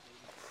know,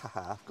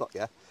 haha, I've got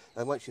you.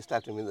 And once you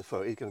stabbed him in the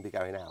foot, he's going to be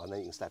going out, and then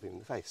you can stab him in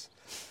the face.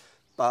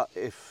 But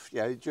if, you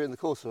know, during the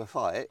course of a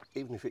fight,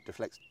 even if it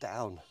deflects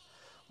down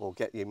or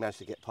you manage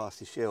to get past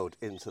his shield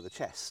into the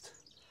chest,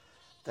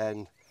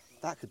 then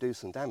that could do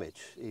some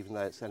damage, even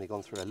though it's only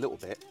gone through a little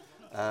bit.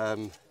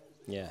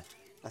 Yeah.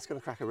 That's going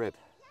to crack a rib.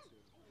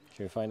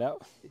 Should we find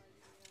out?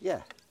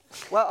 Yeah.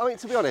 Well, I mean,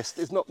 to be honest,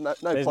 there's no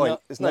point.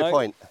 There's no no?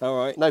 point. All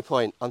right. No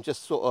point. I'm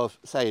just sort of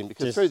saying,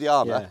 because Just- through the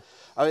armour, yeah.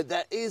 I mean,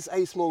 there is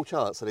a small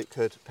chance that it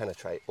could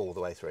penetrate all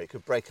the way through. It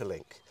could break a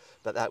link,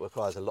 but that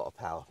requires a lot of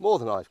power, more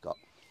than I've got.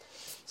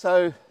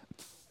 So,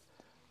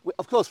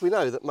 of course, we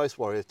know that most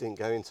warriors didn't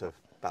go into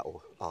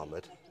battle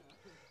armoured.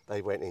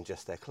 They went in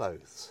just their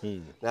clothes.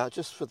 Now,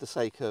 just for the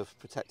sake of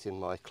protecting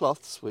my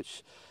cloths,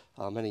 which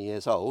are many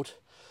years old,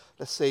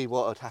 let's see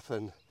what would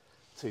happen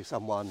to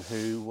someone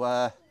who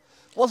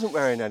wasn't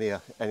wearing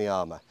any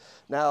armour.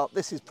 Now,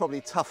 this is probably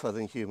tougher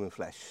than human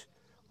flesh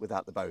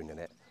without the bone in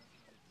it.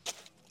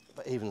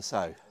 But even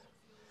so.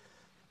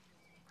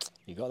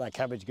 You got that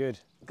cabbage good.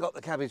 Got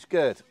the cabbage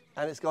good,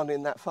 and it's gone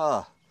in that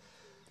far.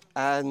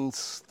 And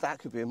that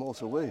could be a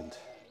mortal wound.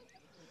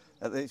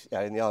 In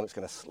the arm, it's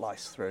going to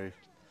slice through.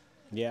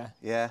 Yeah.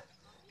 Yeah.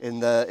 In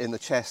the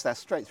chest,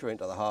 that's straight through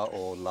into the heart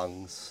or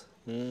lungs.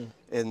 In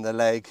the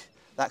leg,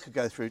 that could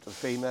go through to the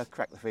femur,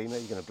 crack the femur.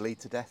 You're going to bleed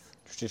to death.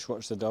 Just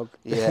watch the dog.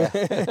 Yeah.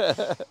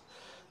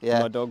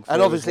 Yeah. My dog.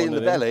 And obviously in the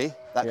them. belly,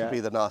 that could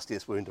be the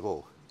nastiest wound of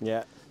all.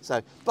 Yeah.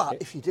 So,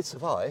 but if you did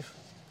survive,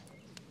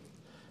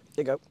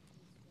 Here you go.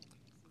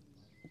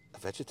 a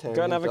vegetarian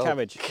Go and have dog. a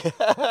cabbage.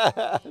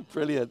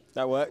 Brilliant.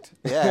 That worked.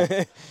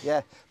 Yeah,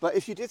 yeah. But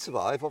if you did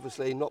survive,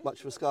 obviously not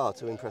much of a scar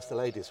to impress the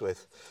ladies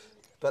with.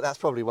 But that's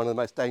probably one of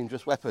the most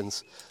dangerous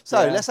weapons. So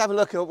let's have a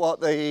look at what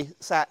the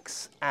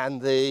sax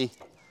and the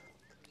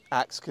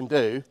axe can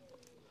do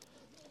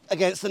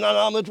against an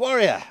unarmoured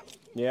warrior.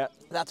 Yeah.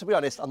 Now, to be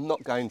honest, I'm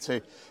not going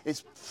to.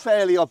 It's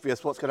fairly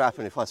obvious what's going to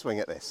happen if I swing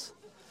at this.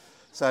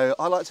 So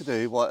I like to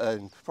do what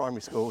in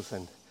primary schools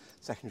and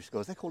secondary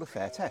schools they call a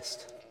fair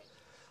test.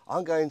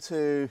 I'm going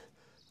to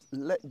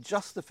let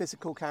just the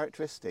physical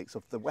characteristics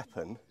of the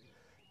weapon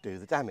do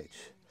the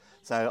damage.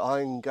 So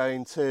I'm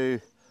going to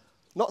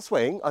not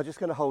swing, I'm just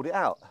going to hold it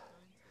out.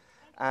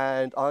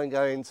 And I'm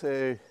going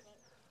to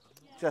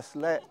just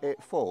let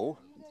it fall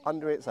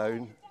under its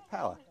own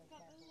power.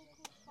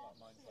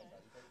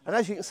 And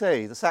as you can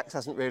see, the sax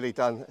hasn't really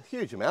done a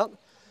huge amount.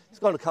 It's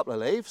gone a couple of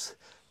leaves.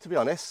 To be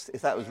honest,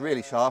 if that was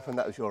really sharp and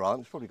that was your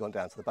arm, it's probably gone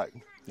down to the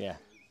bone. Yeah.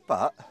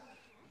 But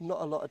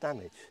not a lot of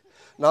damage.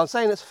 Now I'm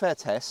saying it's a fair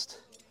test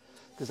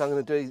because I'm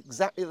going to do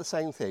exactly the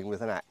same thing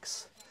with an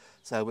axe.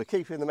 So we're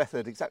keeping the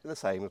method exactly the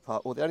same,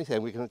 apart. Well, the only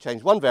thing we're going to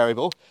change one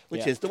variable,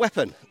 which is the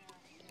weapon.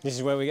 This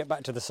is where we get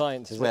back to the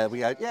science, isn't Where it? we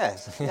go,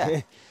 yes,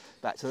 yeah,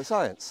 back to the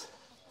science.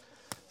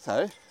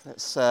 So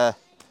let's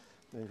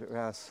move it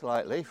around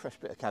slightly, fresh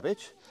bit of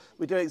cabbage.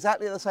 We do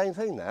exactly the same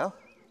thing now.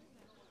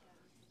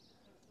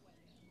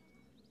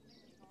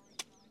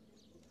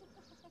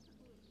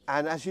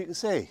 And as you can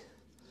see,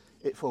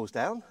 it falls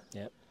down.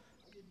 Yep.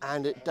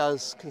 And it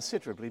does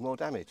considerably more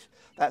damage.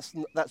 That's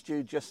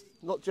due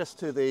not just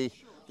to the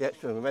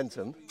extra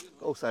momentum,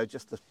 but also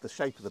just the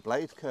shape of the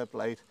blade. Curved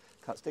blade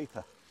cuts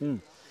deeper.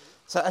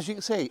 So as you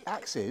can see,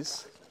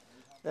 axes,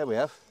 there we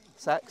have,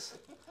 sax,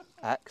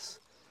 axe,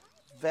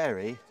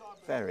 very,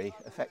 very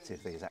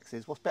effective, these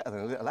axes. What's better than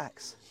a little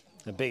axe?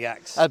 A big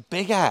axe. A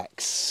big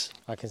axe.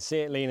 I can see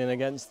it leaning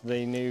against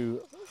the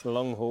new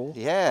long haul.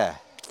 Yeah.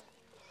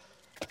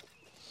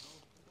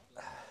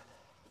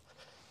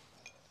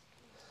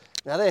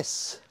 Now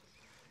this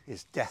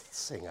is Death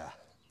Singer.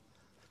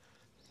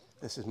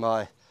 This is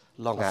my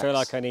long axe. I feel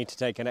like I need to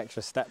take an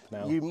extra step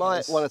now. You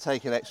might want to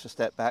take an extra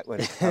step back when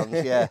it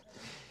comes, yeah.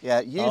 Yeah,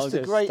 used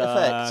to great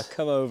effect.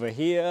 Come over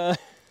here.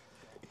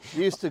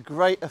 Used to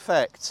great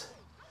effect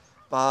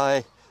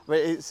by,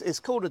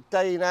 it's called a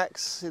Dane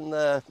axe in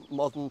the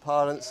modern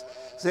parlance.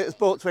 So it was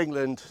brought to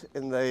England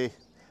in the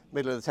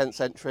middle of the 10th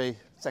century,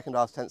 second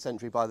half 10th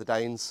century by the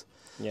Danes.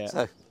 Yeah.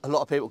 So a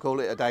lot of people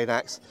call it a Dane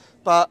axe,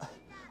 but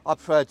I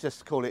prefer just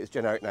to call it its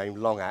generic name,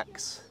 long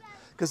axe,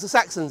 because the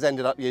Saxons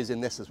ended up using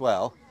this as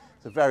well.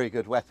 It's a very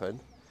good weapon,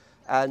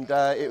 and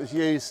it was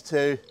used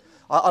to.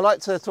 I like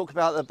to talk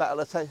about the Battle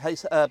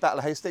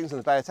of Hastings and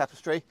the Bay of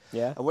Tapestry.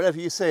 Yeah. And whenever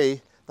you see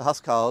the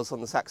Huscarls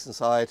on the Saxon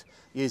side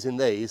using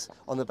these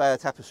on the Bay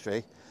of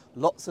Tapestry,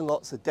 lots and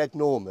lots of dead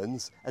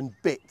Normans and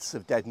bits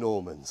of dead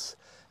Normans.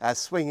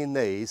 Swinging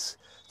these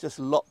just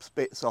lops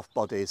bits off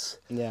bodies.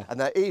 Yeah. And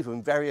they're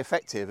even very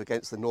effective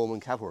against the Norman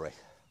cavalry.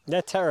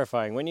 They're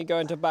terrifying. When you go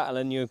into battle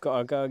and you've got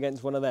to go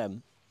against one of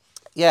them.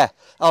 Yeah.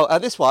 Oh,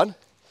 and this one,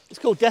 it's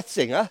called Death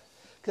Singer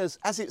because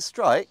as it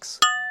strikes,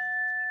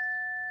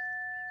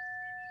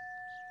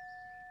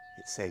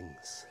 it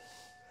sings.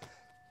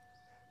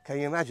 Can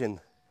you imagine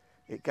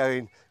it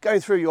going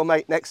through your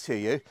mate next to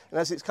you, and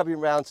as it's coming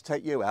round to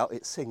take you out,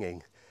 it's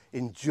singing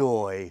in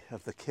joy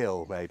of the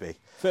kill, maybe.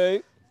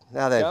 Foo.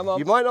 Now then, Come on.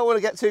 you might not want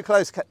to get too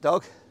close, cat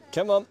dog.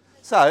 Come on.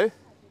 So,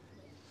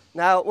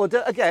 now we'll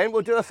do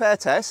a fair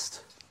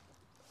test.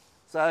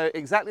 So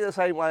exactly the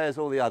same way as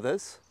all the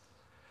others.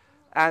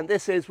 And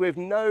this is with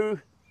no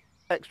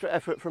extra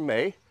effort from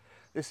me.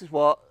 This is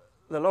what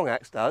the long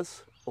axe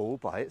does all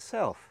by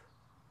itself.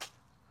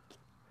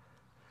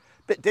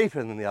 Bit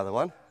deeper than the other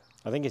one.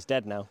 I think it's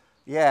dead now.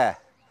 Yeah,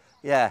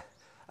 yeah.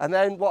 And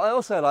then what I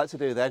also like to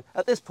do then,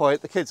 at this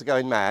point the kids are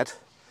going mad,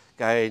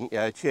 going,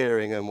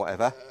 cheering and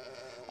whatever.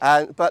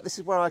 But this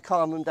is where I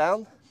calm them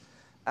down.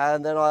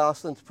 And then I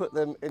ask them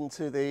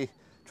to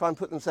try and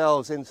put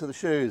themselves into the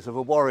shoes of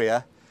a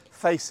warrior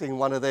facing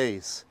one of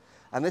these.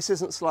 And this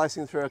isn't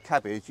slicing through a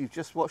cabbage, you've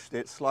just watched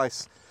it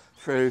slice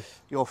through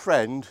your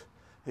friend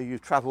who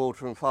you've travelled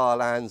from far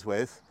lands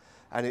with,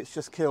 and it's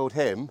just killed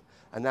him,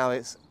 and now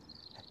it's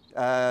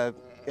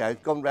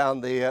gone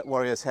round the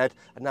warrior's head,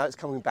 and now it's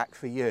coming back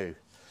for you.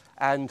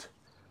 And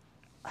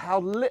how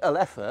little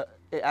effort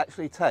it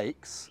actually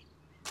takes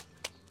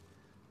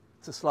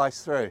to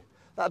slice through.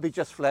 That'd be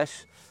just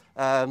flesh.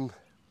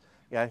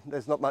 Yeah,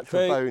 there's not much of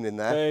a bone in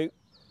there.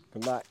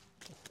 Come back.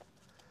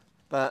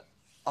 But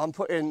I'm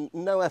putting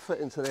no effort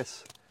into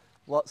this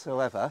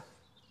whatsoever.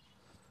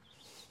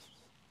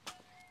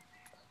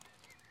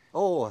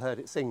 Oh, I heard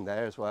it sing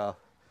there as well.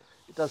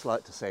 It does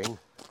like to sing.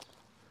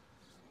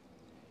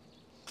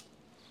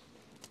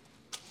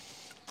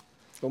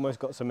 Almost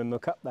got some in my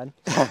cup then.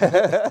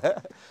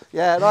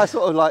 Yeah, and I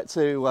sort of like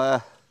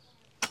to,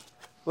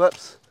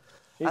 whoops.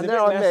 He's and a there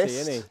bit I messy, missed.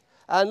 isn't he?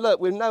 And look,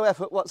 with no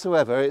effort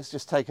whatsoever, it's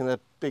just taken a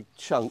big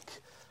chunk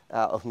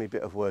out of me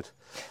bit of wood.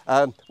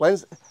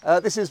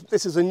 This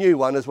is a new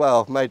one as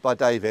well, made by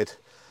David,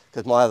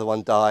 because my other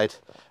one died.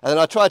 And then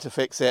I tried to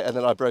fix it, and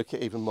then I broke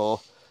it even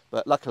more.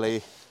 But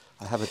luckily,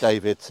 I have a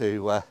David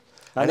to,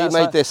 and he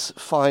made this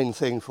fine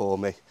thing for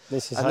me.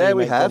 This is and how there you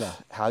we make have dinner.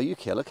 how you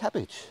kill a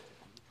cabbage,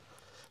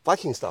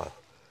 Viking style.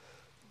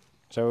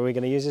 So are we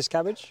going to use this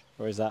cabbage,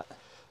 or is that?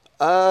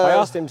 I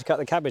asked him to cut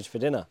the cabbage for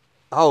dinner.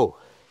 Oh,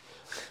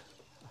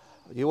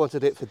 you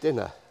wanted it for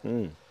dinner.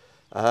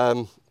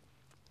 Well,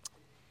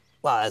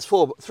 there's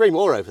three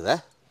more over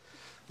there.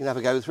 You can have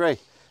a go with three.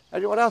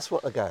 Anyone else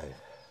want a go?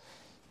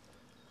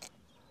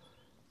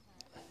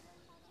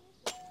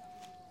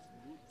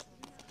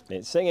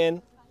 It's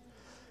singing.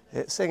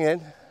 It's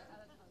singing.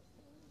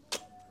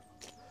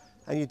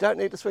 And you don't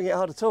need to swing it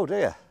hard at all, do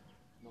you?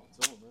 Not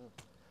at all,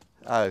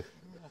 no.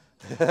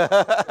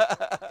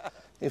 Oh.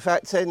 In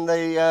fact, in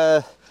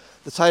the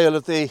tale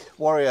of the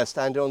warrior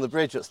standing on the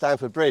bridge at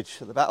Stamford Bridge,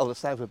 at the Battle of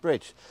Stamford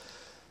Bridge,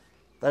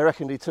 they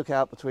reckoned he took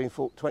out between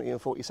 20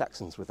 and 40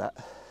 Saxons with that.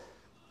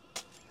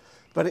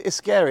 But it is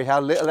scary how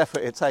little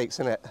effort it takes,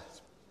 isn't it?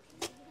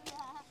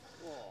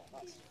 Whoa,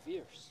 that's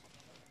fierce.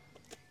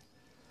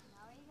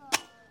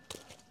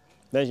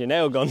 There's your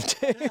nail gone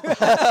too.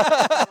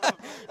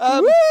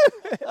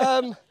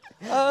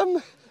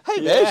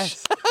 Hey,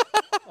 Yes.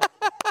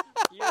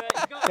 Mish.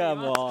 Come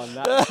on.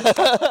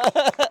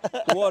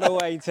 What a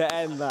way to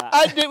end that.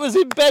 And it was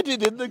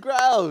embedded in the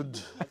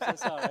ground. I'm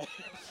so sorry.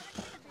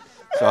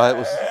 So it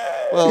was,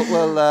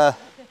 well,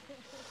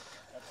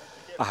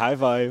 A high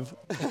five.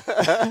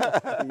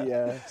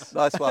 Yes.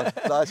 nice one,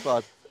 nice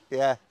one.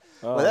 Yeah.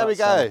 Oh, well, there we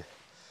that's go.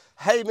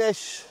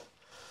 Hamish.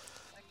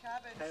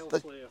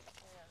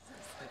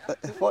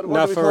 What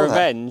Now do we for call that?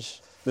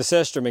 revenge, the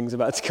surströmming's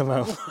about to come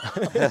out.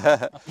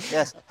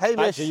 Yes, Hamish.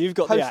 Actually, you've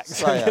got the Post axe.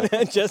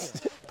 Slayer.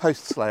 Just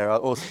Post Slayer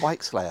or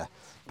Spike Slayer.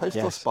 Post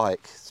or Yes.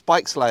 Spike?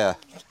 Spike Slayer.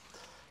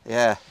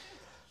 Yeah.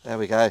 There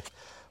we go.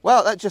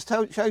 Well, that just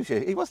shows you.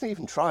 He wasn't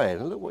even trying.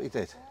 And look what he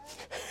did.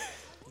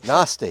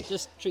 Nasty.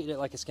 Just treated it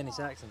like a skinny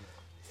Saxon.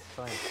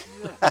 Fine.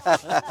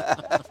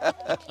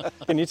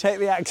 can you take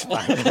the axe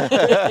back?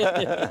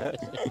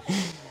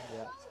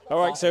 All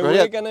right, so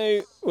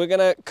Brilliant. we're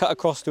gonna cut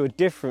across to a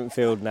different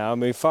field now,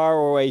 move far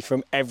away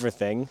from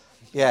everything,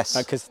 Yes.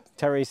 because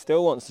Terry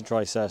still wants to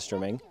try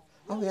surströmming.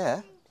 Oh,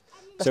 yeah.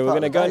 So we're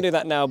part going to of the go and day. do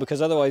that now,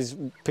 because otherwise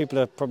people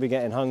are probably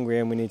getting hungry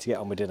and we need to get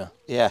on with dinner.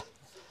 Yeah.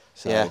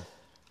 So Yeah.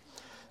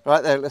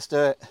 Right then, let's do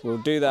it. we'll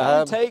do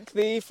that. Um, Take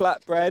the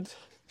flatbread.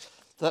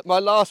 That my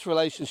last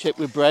relationship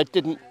with bread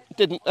didn't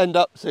end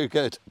up too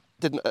good.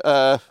 Didn't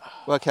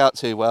work out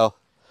too well.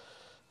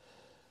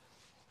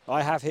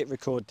 I have hit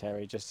record,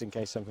 Terry, just in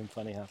case something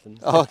funny happens.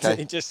 Oh, okay.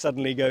 It just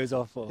suddenly goes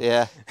off. Or...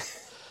 Yeah.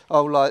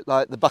 Oh,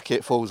 like the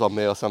bucket falls on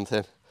me or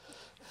something.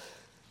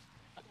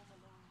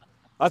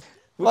 We're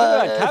Well,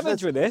 going to if have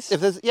cabbage there's- with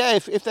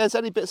this. If there's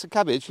any bits of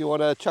cabbage you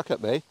want to chuck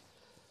at me,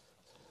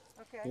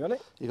 You got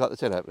it? you got the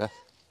tin opener.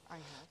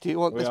 Do you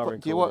want We this? are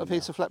Do you want a recording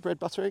piece of flatbread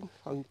buttering?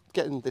 I'm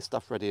getting this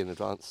stuff ready in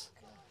advance.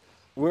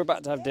 We're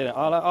about to have dinner.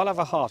 I'll have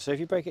a half, so if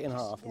you break it in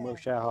half and we'll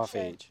share half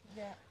each.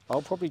 Yeah.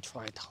 I'll probably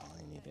try a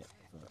tiny bit.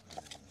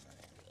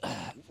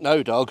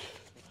 No, dog.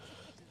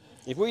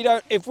 If we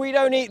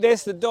don't eat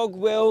this, the dog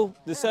will.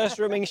 The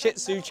surströmming Shih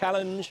Tzu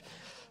challenge.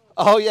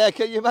 Oh yeah,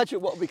 can you imagine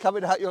what will be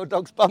coming out your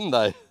dog's bum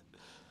though?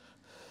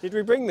 Did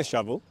we bring the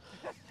shovel?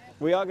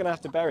 We are going to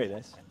have to bury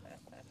this.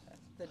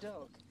 The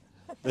dog.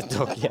 The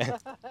dog, yeah.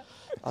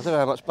 I don't know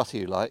how much butter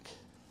you like.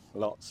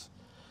 Lots.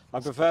 I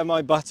prefer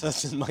my butter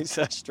to my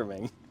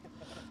surströmming.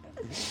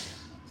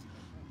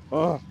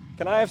 Oh,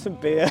 can I have some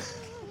beer?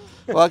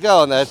 Well, go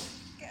on then.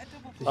 Get a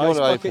double If you Ice want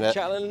to open bucket it.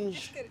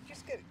 challenge.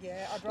 Just get it.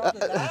 Yeah, I'd rather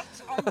that.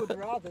 I would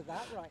rather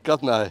that, right.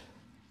 God no.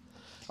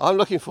 I'm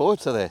looking forward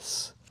to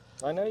this.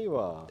 I know you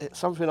are. It's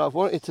something I've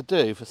wanted to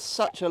do for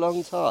such a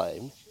long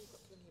time.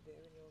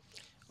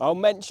 I'll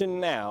mention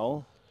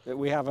now that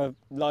we have a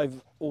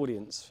live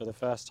audience for the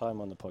first time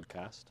on the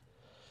podcast.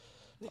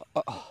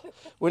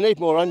 We need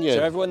more onion.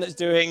 So everyone that's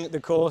doing the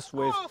course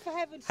with Oh, for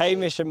heaven's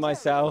Hamish sake, and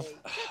myself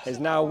Terry. is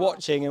now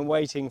watching and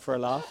waiting for a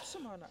laugh.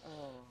 Someone,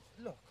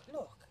 look.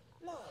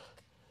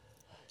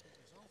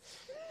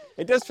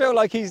 It does feel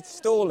like he's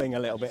stalling a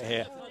little bit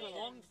here.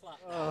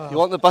 You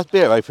want the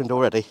beer opened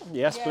already?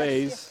 Yes,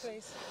 please. Yes,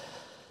 please.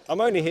 I'm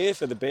only here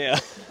for the beer.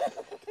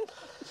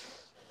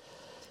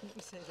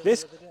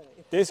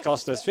 This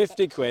cost us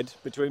 50 quid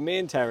between me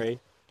and Terry.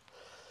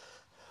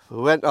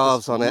 We went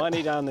halves on it.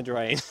 Money down the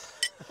drain.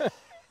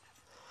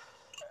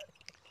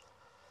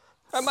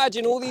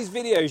 Imagine all these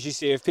videos you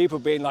see of people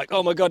being like,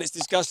 oh my God, it's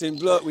disgusting,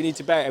 look, we need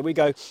to bury it. And we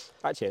go,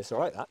 actually, it's all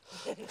right, that.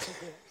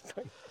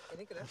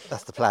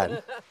 That's the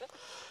plan.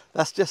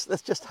 Let's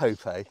just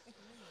hope, eh?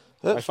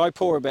 If I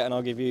pour a bit and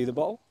I'll give you the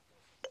bottle.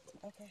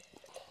 Okay.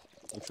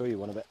 I'm sure you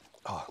want a bit.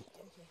 Oh.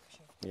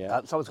 Yeah.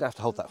 Someone's going to have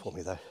to hold that for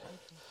me, though.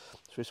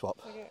 Should we swap?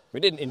 Okay. We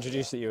didn't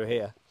introduce that you were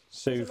here.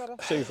 Sue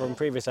from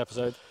previous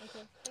episode.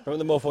 Okay. From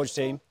the Morforge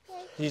team.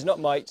 She's not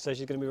mate, so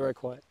she's going to be very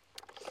quiet.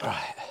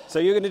 Right. So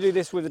you're going to do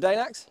this with the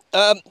Danax?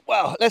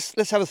 Well,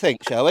 let's have a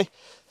think, shall we?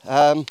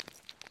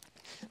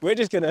 We're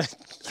just going to...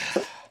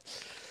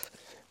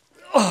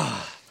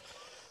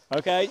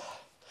 Okay,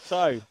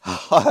 so...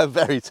 I am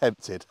very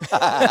tempted.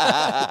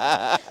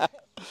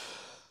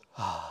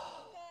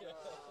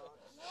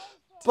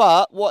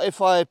 But what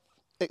if I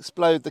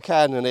explode the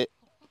can and it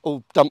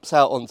all dumps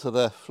out onto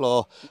the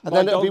floor and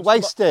then it'll be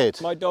wasted?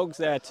 My dog's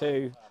there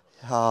too.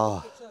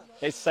 Oh.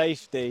 It's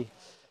safety.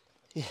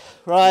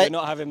 Right. You're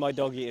not having my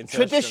dog eating.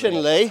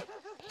 Traditionally,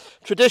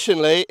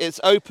 it's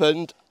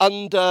opened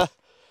under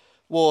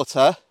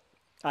water.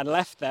 And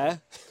left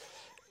there.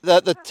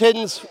 The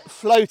tin's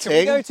floating. Can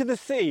we go to the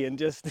sea and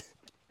just...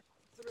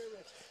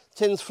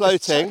 Tin's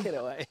floating. Chuck it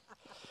away.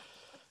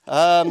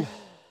 Yeah.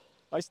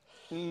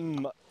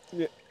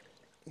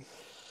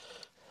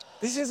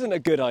 This isn't a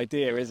good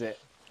idea, is it?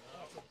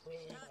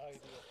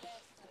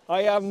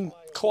 I am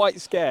quite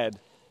scared.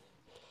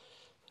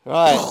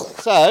 Right,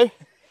 so,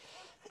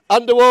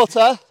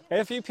 underwater.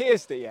 Have you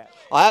pierced it yet?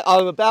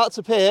 I'm about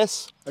to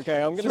pierce.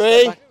 Okay, I'm going to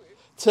 3, step back.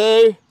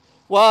 2,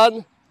 1.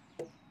 That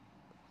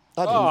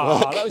didn't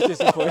Oh, work. that was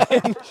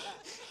disappointing.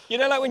 You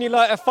know, like when you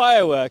light a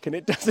firework and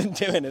it doesn't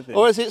do anything.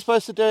 Or is it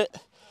supposed to do it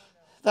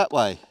that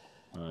way?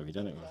 Oh, have you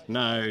done it?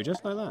 No,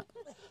 just like that.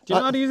 Do you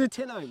know how to use a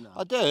tin opener?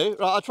 I do.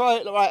 Right, I'll try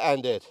it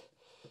right-handed.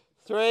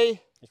 3,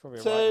 He's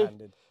probably 2,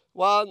 right-handed.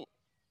 1.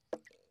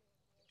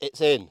 It's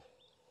in.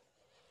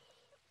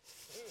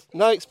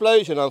 No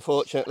explosion,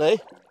 unfortunately.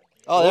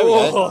 Oh, there we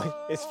go.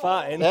 It's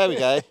farting. There we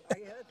go. I heard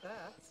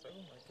that. Oh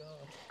my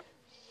God.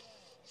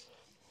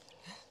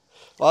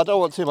 Well, I don't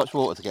want too much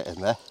water to get in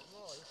there.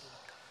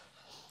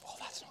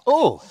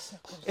 Oh,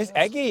 It's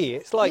eggy.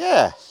 It's like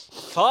yeah.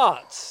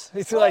 farts.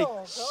 It's like,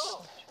 Oh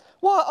God.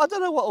 What? I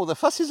don't know what all the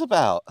fuss is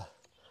about.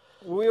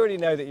 we already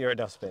know that you're a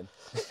dustbin.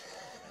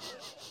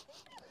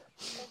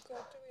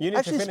 You need to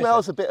Actually finish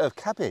smells it. a bit of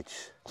cabbage.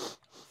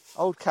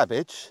 Old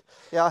cabbage.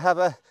 Yeah, I have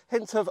a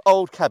hint of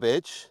old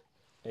cabbage.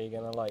 Are you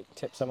going to like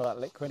tip some of that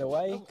liquid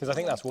away? Because I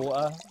think that's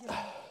water.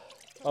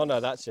 Oh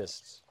no, that's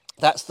just...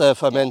 That's the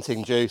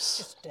fermenting juice.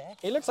 Just dead.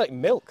 It looks like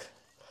milk.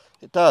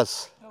 It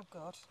does. Oh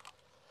God.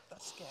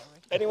 That's scary.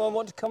 Anyone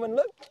want to come and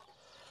look?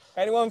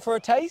 Anyone for a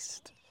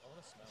taste?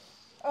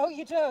 Oh,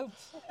 you don't.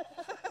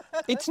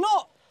 It's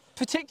not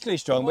particularly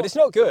strong, but it's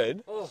not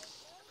good.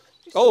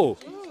 Oh,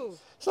 Ooh.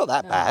 It's not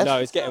that bad. no,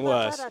 it's getting not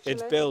that worse. bad,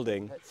 It's actually.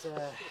 building. That's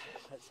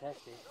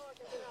hefty.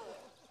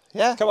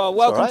 Yeah. Come on, it's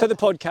welcome all right. to the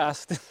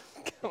podcast.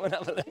 Come and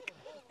have a look.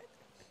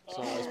 It's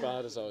not as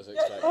bad as I was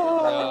expecting.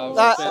 Oh,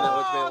 That-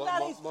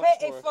 that is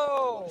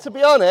pitiful. To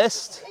be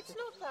honest, It's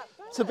not that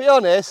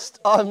bad.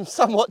 I'm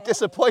somewhat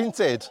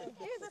disappointed. Yeah,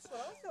 that's what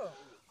I thought.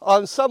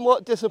 I'm somewhat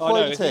Oh no, if you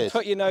disappointed.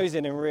 put your nose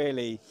in and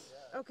really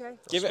Okay.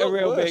 give it a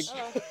real big...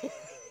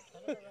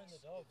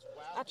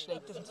 Actually,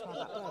 it doesn't smell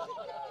that bad.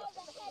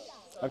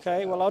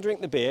 Okay, well I'll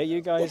drink the beer,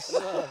 you guys...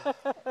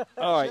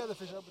 All right,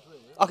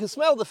 I can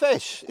smell the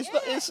fish.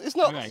 It's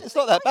not. Okay. It's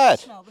not that bad.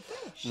 Smell the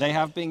fish. they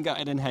have been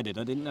gutted and headed.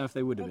 I didn't know if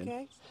they would have been.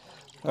 Okay.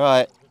 All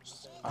right.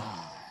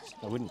 I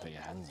wouldn't put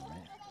your hands on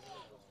it.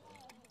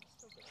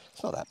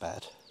 It's not that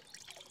bad.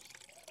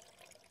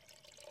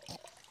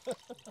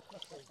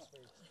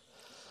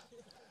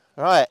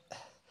 All right.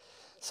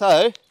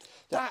 So,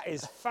 That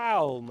is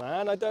foul,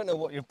 man. I don't know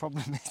what your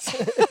problem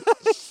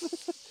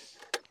is.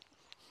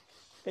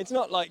 It's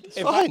not like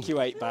fine.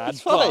 evacuate bad,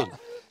 It's fine. but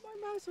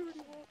My mouth's already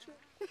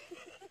watering.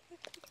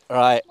 all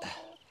right.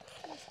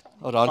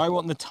 Hold on. I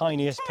want the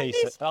tiniest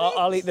piece.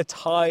 I'll eat the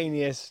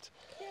tiniest.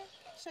 Yeah,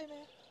 same here.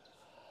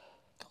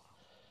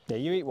 Yeah,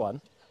 you eat one.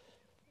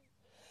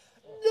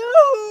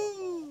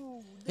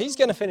 No! He's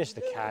going to finish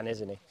the can,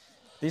 isn't he?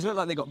 These look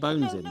like they got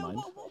bones in, No, mind.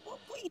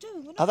 what are you doing?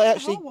 We're not Are they doing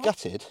actually the whole one.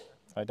 gutted?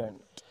 I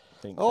don't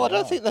think. Oh, I they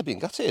don't are. think they've been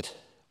gutted.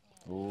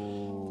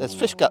 Ooh. There's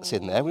fish guts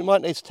in there. We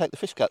might need to take the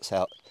fish guts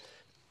out.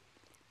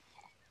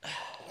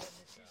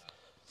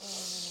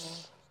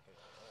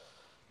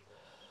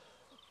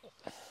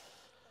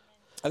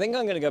 I think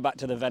I'm going to go back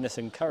to the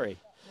venison curry.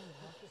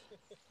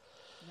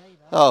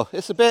 Oh,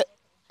 it's a bit.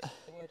 The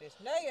word is,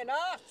 no, you're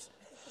not.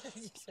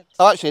 You said,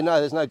 Oh, actually, no.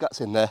 There's no guts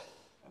in there.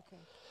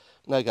 okay.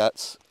 No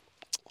guts.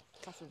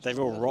 Catherine's They're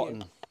gonna all love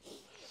rotten. you.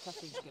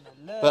 Catherine's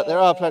gonna love But there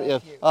are plenty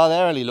of. you. Oh,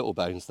 they're only little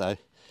bones though.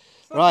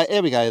 Right,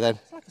 here we go then.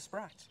 It's like a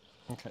sprat.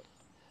 Okay.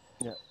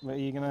 Yeah. Well,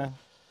 you're not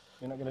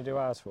gonna do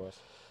ours for us.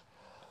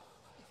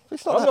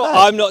 It's not that bad.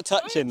 I'm not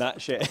touching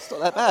that shit. It's not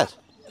that bad.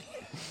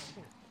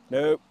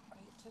 Nope.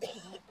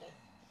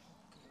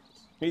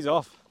 He's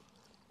off.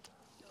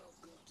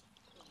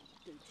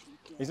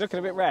 He's looking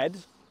a bit red.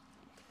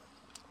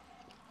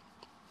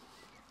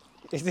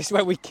 Is this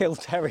where we kill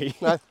Terry?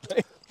 No.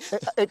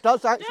 It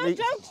does No, actually...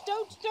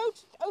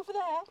 don't. Over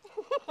there.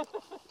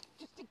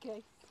 Just in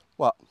case.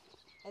 What?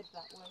 Head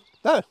that way.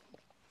 No.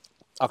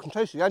 I can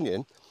taste the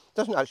onion.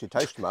 Doesn't actually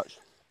taste much.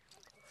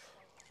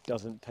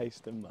 Doesn't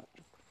taste them much.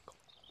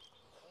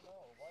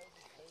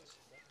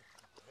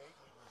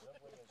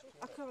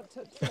 I can't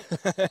touch it.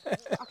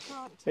 I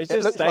can't. It's It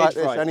just looks stage like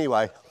this fright.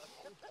 anyway.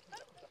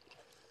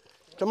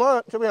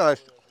 To be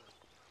honest,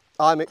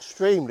 I'm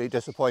extremely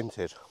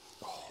disappointed.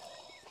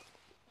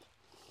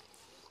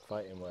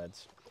 Fighting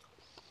words.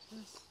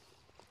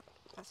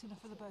 That's enough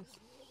for the both.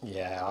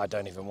 Yeah, I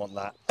don't even want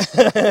that.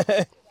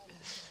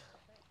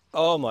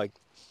 Oh my.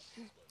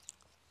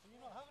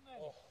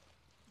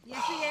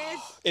 Yes, he is.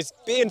 It's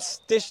being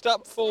stitched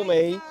up for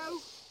me. No.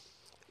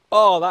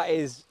 Oh, that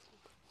is.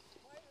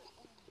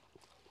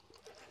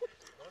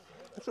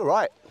 It's all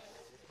right.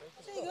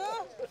 There you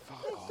go.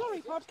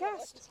 Sorry,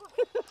 podcast.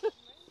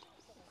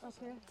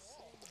 Okay.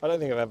 I don't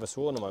think I've ever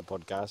sworn on my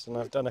podcast, and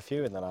I've done a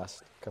few in the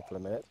last couple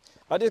of minutes.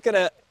 I'm just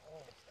gonna.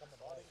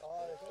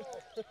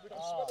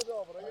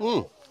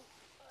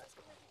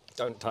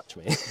 Don't touch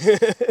me.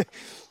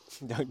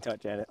 Don't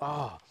touch it.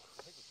 Oh.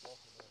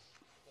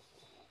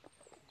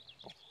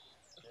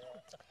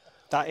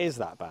 That is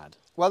that bad.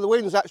 Well, the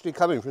wind's actually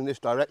coming from this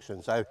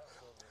direction, so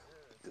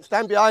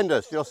stand behind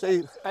us. You'll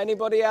see.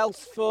 Anybody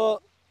else for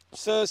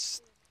Sir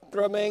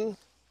Strumming?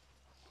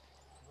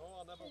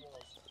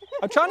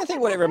 I'm trying to think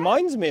what it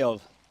reminds me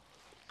of.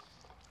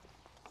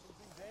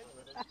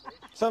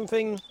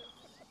 Something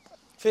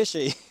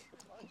fishy.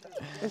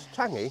 It's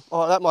tangy.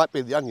 Oh, that might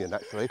be the onion,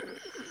 actually.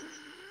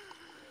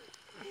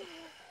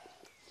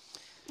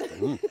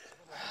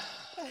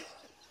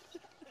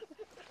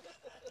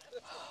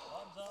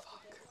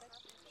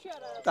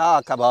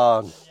 Ah, come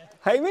on.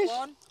 Hamish,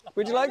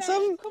 would you like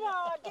some? Come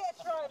on, get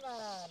a try,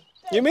 man.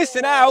 You're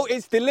missing out.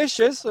 It's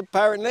delicious,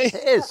 apparently. It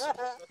is.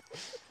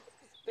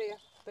 Beer.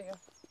 Have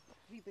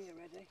you beer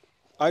ready?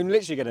 I'm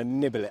literally going to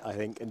nibble it, I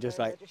think, and just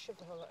like... Just shove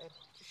the whole lot in.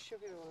 Just shove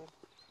it all in.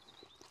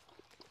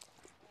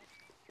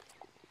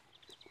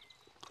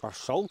 Oh,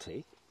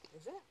 salty.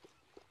 Is it?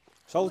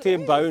 Salty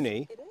and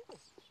bony.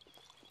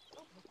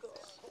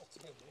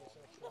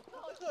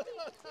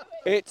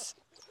 It is.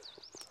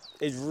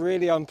 It's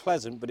really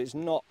unpleasant, but it's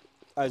not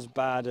as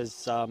bad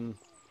as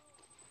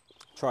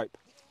tripe.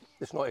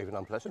 It's not even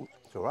unpleasant.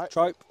 It's all right.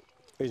 Tripe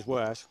is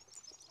worse,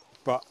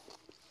 but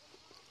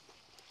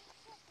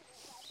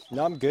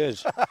no, I'm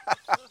good.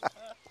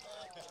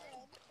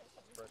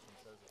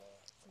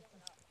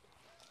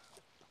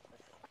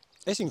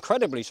 It's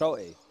incredibly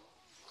salty.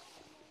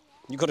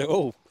 You got it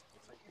all.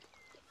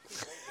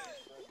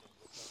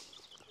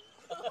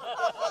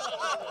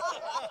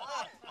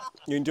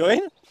 You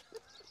enjoying?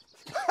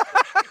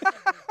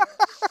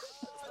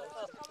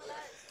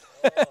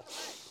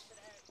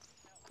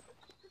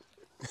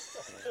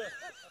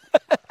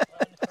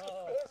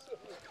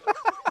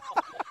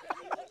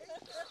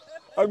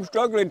 I'm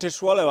struggling to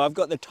swallow. I've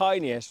got the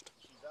tiniest.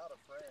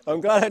 I'm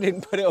glad I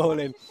didn't put it all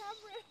in.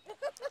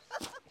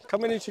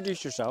 Come and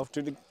introduce yourself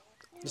to the.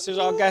 This is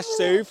our guest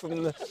Sue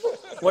from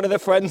one of the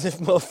friends of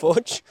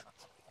Morforge.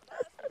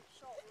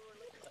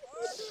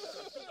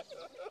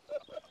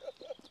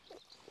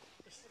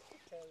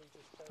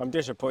 I'm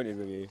disappointed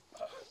with you.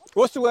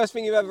 What's the worst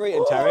thing you've ever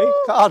eaten, Terry?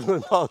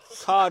 Cardamom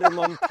pods.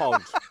 Cardamom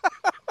pods.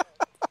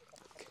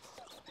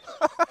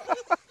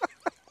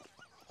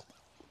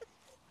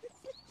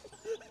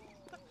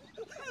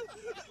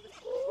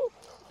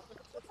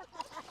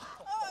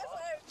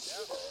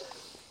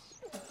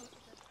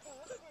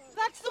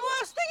 That's the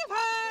worst thing I've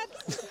had.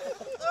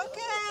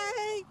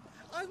 Okay.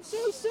 I'm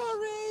so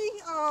sorry.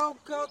 Oh,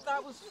 God,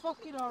 that was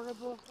fucking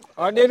horrible.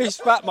 I nearly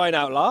spat mine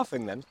out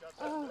laughing then.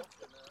 Why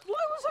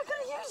was I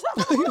going to use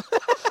that?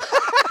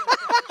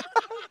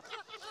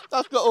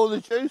 That's got all the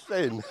juice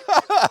in.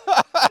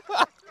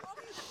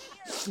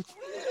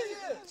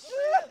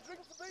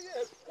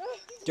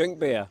 Drink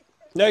beer.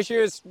 No, she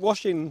was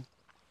washing.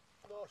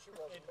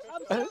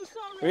 I'm so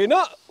sorry. Were you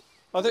not?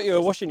 I thought you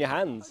were washing your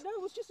hands. No, I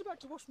was just about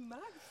to wash my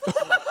mouth.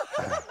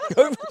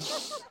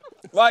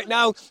 Right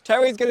now,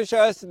 Terry's going to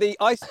show us the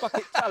ice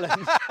bucket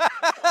challenge.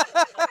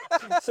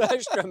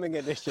 Search drumming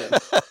edition.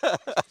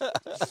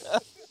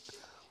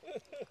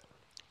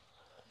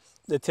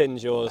 The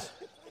tin's yours.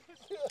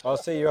 I'll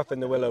see you up in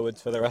the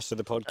Willowwoods for the rest of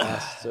the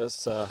podcast.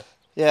 Just,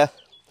 Yeah.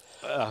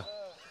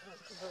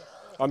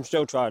 I'm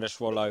still trying to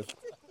swallow.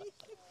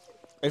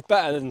 It's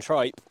better than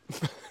tripe.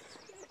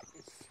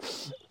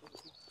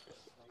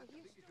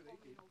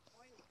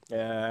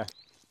 Yeah.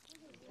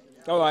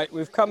 All right,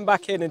 we've come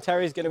back in and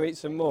Terry's going to eat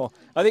some more.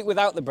 I think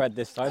without the bread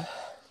this time.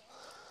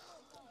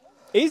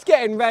 He's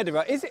getting red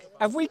about.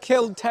 Have we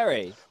killed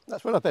Terry?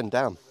 That's when I bend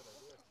down.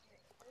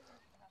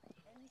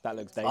 That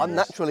looks dangerous. I'm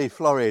naturally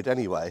florid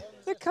anyway.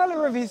 The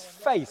colour of his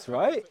face,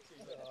 right?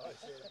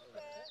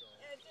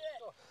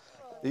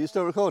 Are you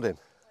still recording?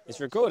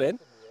 It's recording.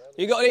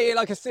 You got to eat it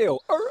like a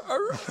seal.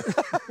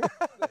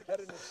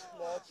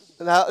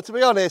 Now, to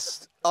be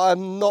honest,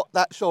 I'm not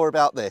that sure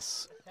about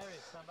this. Terry,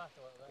 stand back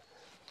a little bit.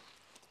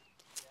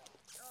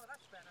 Oh,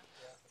 that's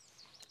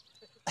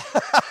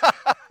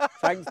better.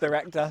 Thanks,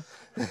 director.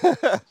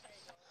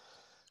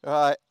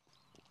 Right.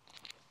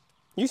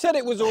 You said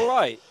it was all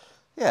right.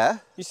 Yeah.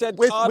 You said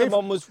With-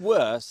 cardamom was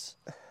worse.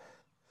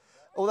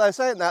 Although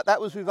saying that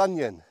was with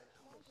onion.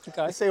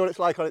 Okay. Let's see what it's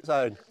like on its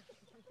own.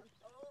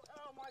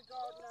 Oh my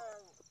God,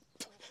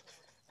 no.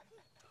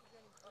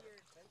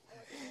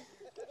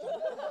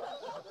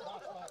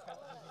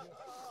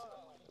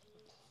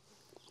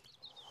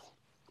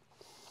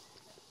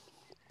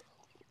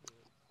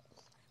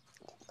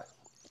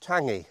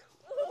 Tangy.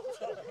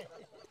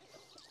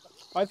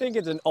 I think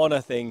it's an honour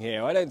thing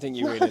here. I don't think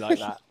you really like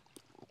that.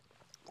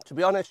 To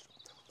be honest,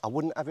 I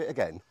wouldn't have it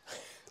again.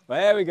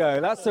 There we go.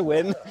 That's a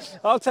win.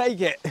 I'll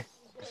take it.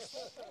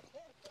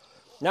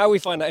 Now we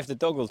find out if the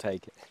dog will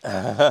take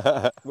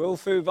it. Will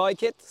Fu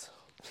like it?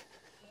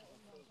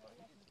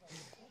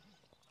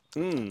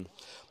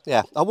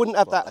 Yeah, I wouldn't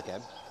have that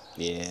again.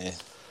 Yeah.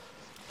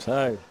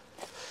 So,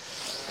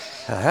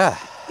 the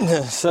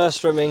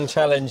Surströmming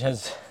challenge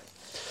has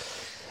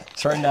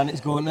thrown down its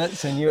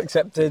gauntlets and you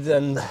accepted,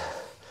 and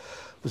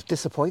Was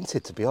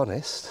disappointed, to be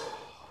honest.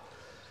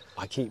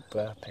 I keep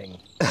burping.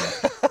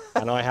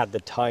 And I had the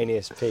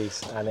tiniest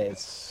piece and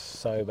it's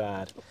so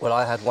bad. Well,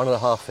 I had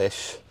 1.5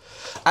 fish.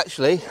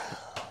 Actually,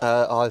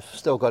 I've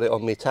still got it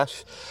on me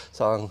tash,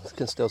 so I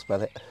can still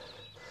smell it.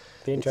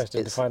 Be interested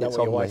to it's- find out it's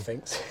what your on wife me.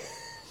 thinks.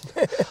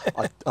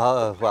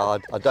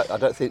 I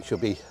don't think she'll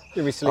be.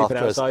 You'll be sleeping after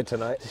us. outside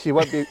tonight. She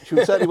won't be. She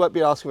certainly won't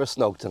be asking for a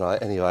snog tonight,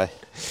 anyway.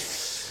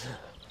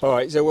 All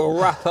right, so we'll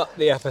wrap up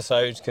the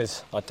episodes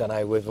because, I don't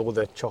know, with all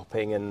the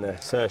chopping and the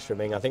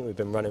Surströmming, I think we've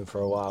been running for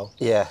a while.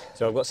 Yeah.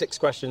 So I've got 6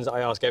 questions that I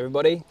ask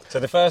everybody.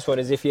 So the first one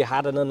is, if you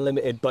had an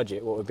unlimited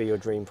budget, what would be your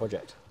dream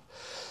project?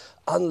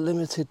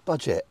 Unlimited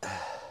budget.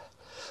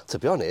 To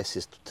be honest,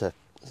 is to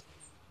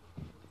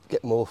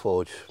get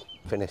Moorforge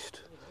finished.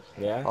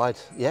 Yeah?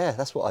 Yeah,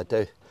 that's what I'd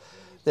do.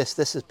 This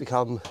has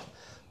become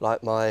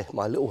like my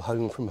little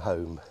home from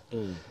home,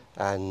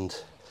 and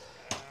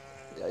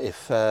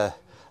if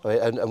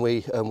and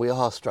we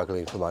are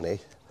struggling for money.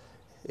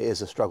 It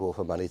is a struggle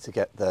for money to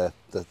get the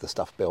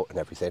stuff built and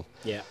everything.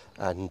 Yeah.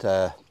 And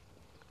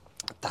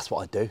that's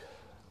what I'd do.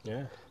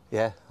 Yeah.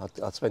 Yeah,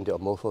 I'd spend it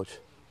on Moorforge.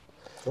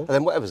 Cool. And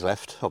then whatever's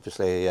left,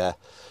 obviously, I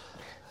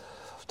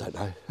don't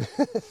know.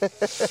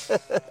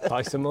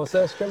 Buy some more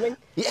Surströmming?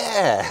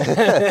 Yeah,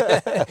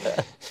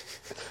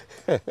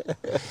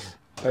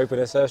 Open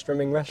a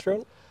Surströmming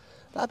restaurant?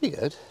 that'd be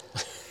good.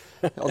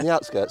 On the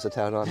outskirts of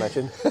town, I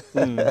imagine.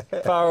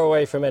 Far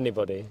away from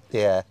anybody.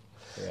 Yeah,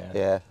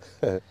 Yeah.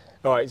 yeah.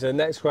 All right, so the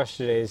next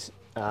question is,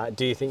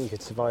 do you think you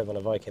could survive on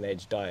a Viking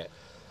Age diet?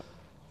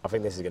 I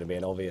think this is going to be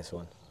an obvious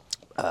one.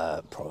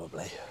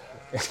 Probably.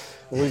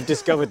 We've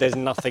discovered there's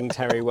nothing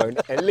Terry won't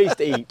at least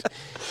eat,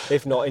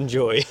 if not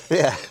enjoy,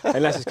 Yeah,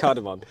 unless it's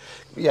cardamom.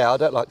 yeah. I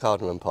don't like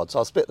cardamom pods.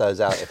 I'll spit those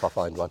out if I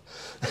find one.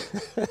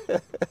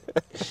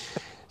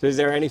 So is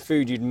there any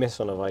food you'd miss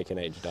on a Viking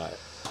Age diet?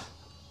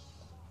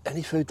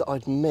 Any food that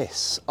I'd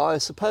miss? I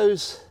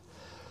suppose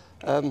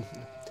the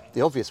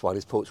obvious one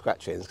is pork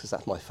scratchings because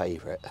that's my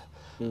favourite.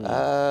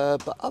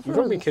 But other You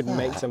probably than could that-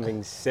 make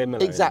something similar.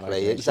 in Exactly,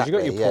 Viking Age, 'cause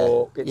exactly. You've got your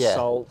pork, it's yeah.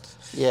 salt.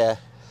 Yeah,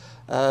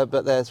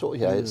 but there's sort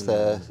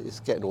of, it's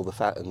getting all the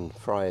fat and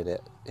frying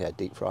it,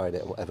 deep frying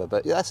it and whatever.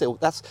 But that's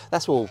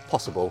all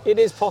possible. It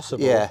is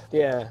possible. Yeah.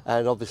 Yeah.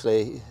 And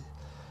obviously,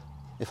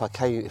 if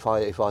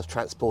I was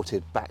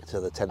transported back to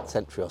the 10th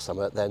century or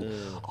something, then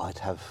I'd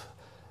have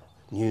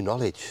new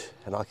knowledge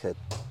and I could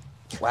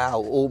wow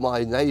all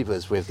my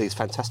neighbours with these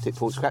fantastic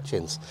pork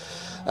scratchings.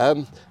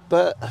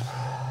 But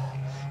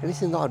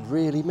anything that I'd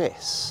really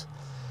miss?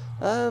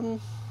 Not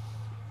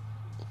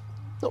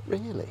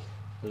really.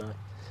 No.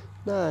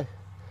 No,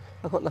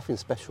 I've got nothing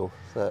special.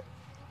 But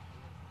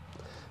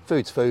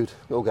food's food.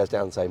 It all goes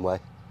down the same way.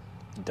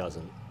 It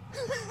doesn't.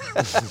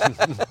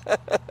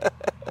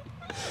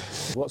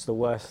 What's the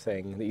worst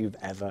thing that you've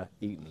ever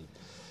eaten?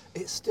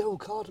 It's still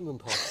cardamom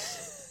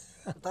pods.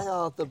 They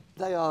are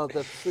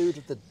the food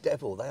of the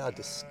devil. They are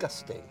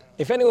disgusting.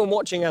 If anyone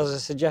watching has a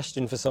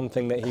suggestion for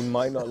something that he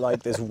might not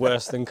like that's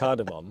worse than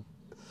cardamom,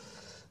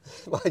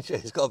 Mind you,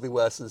 it's got to be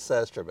worse than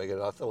Surströmming,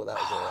 and I thought that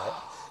was all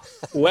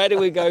right. where do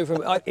we go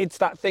from? It's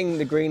that thing,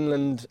 the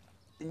Greenland.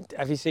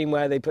 Have you seen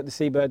where they put the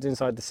seabirds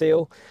inside the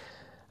seal,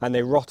 and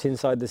they rot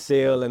inside the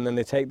seal, and then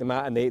they take them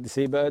out and they eat the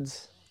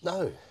seabirds?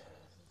 No.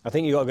 I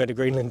think you got to go to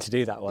Greenland to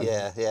do that one.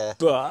 Yeah.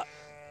 But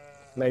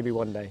maybe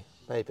one day.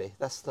 Maybe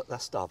that's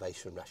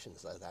starvation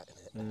rations, though. That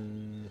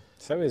isn't it?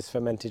 So is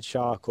fermented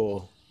shark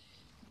or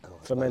Oh,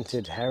 I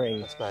fermented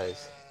herring. I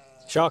suppose.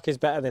 Shark is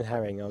better than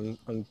herring.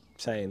 I'm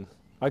saying.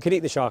 I could eat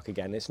the shark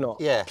again. It's not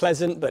Yeah.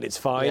 pleasant, but it's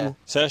fine. Yeah.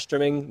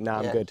 Surströmming,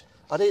 I'm Yeah. good.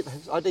 I'd eat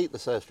the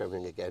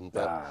Surströmming again,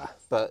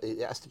 but it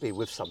has to be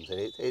with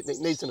something. It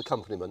needs an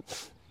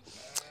accompaniment.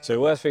 So the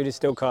worst food is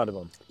still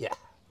cardamom. Yeah.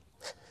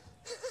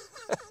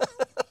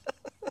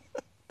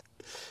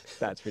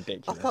 That's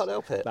ridiculous. I can't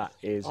help it. That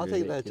is I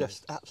think they're ridiculous.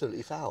 just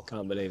absolutely foul.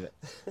 Can't believe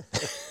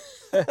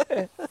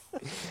it.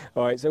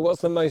 All right, so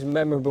what's the most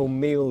memorable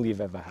meal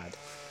you've ever had?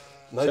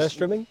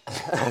 Surströmming?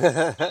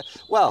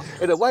 Well,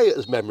 in a way it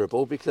was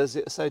memorable because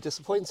it was so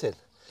disappointing.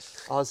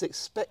 I was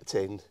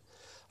expecting,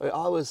 I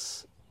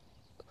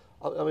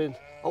mean,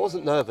 I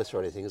wasn't nervous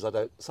or anything because I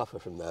don't suffer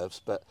from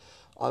nerves, but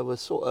I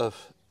was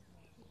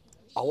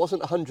I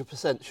wasn't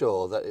 100%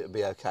 sure that it would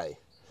be okay.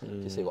 Do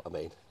you see what I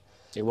mean?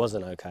 It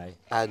wasn't okay.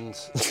 And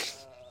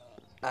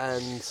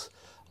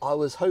I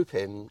was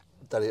hoping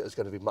that it was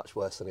going to be much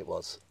worse than it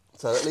was.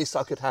 So at least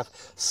I could have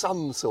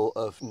some sort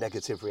of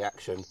negative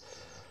reaction,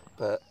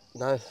 but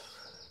no.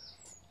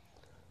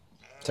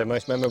 So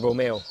most memorable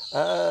meal?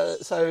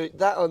 So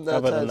that on the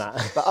Other than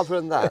that. But other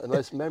than that, the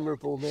most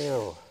memorable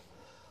meal.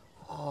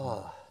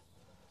 To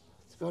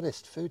be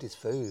honest, food is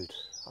food.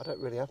 I don't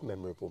really have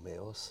memorable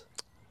meals.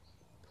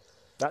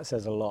 That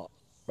says a lot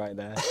right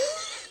there.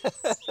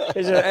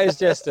 It's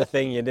just a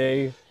thing you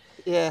do.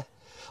 Yeah,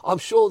 I'm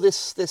sure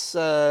this food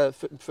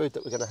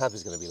that we're going to have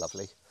is going to be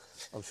lovely.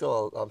 I'm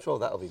sure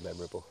that'll be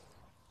memorable.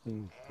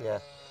 Yeah,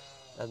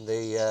 and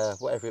the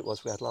whatever it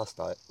was we had last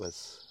night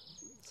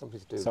was something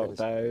to do with Salt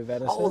dough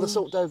venison. Oh, the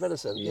salt dough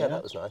venison. Yeah, Yeah.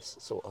 that was nice.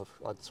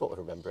 I sort of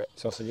remember it.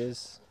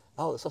 Sausages.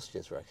 Oh, the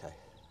sausages were okay.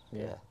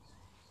 Yeah.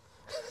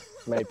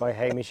 Made by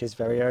Hamish's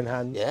very own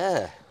hand.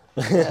 Yeah.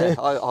 Yeah,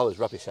 I was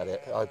rubbish at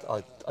it.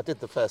 I did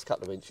the first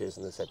couple of inches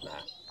and then said nah.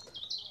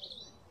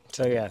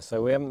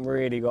 So we haven't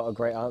really got a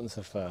great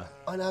answer for.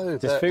 I know.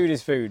 Just food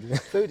is food.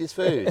 Food is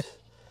food,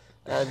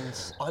 and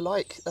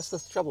that's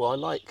the trouble. I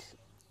like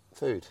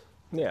food.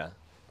 Yeah,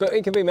 but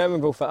it can be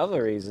memorable for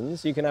other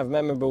reasons. You can have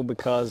memorable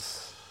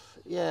because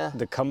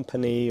the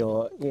company,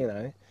 or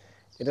it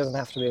doesn't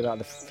have to be about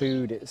the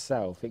food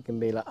itself. It can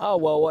be like, oh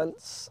well,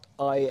 once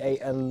I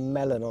ate a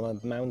melon on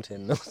a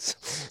mountain.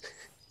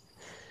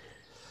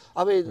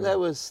 I mean, there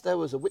was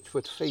a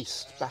Witchwood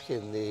feast back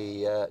in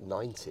the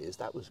 90s.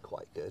 That was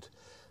quite good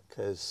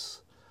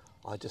because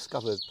I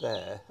discovered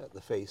there at the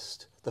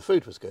feast the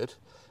food was good,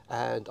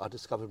 and I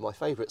discovered my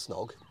favourite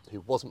snog, who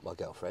wasn't my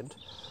girlfriend,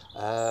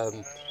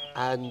 and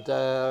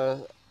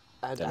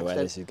Don't know where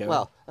this is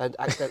going. And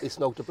accidentally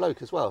snogged a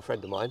bloke as well, a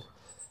friend of mine,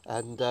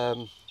 and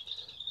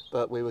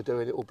but we were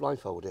doing it all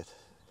blindfolded.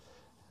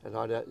 And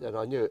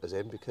I knew it was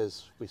him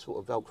because we sort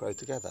of velcroed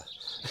together.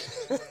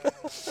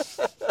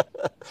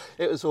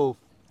 It was all,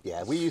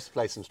 we used to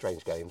play some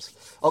strange games.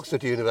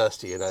 Oxford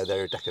University,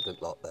 they're a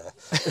decadent lot there.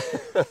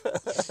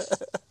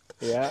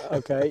 Yeah,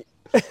 okay.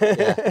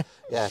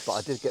 yeah, but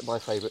I did get my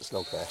favourite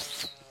snog there.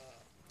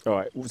 All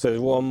right, so there's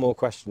one more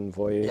question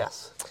for you.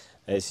 Yes.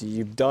 So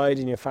you've died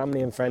and your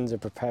family and friends are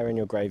preparing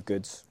your grave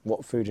goods.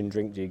 What food and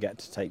drink do you get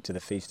to take to the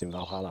feast in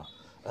Valhalla?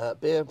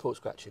 Beer and pork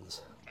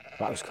scratchings.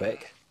 That was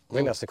quick. I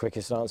think that's the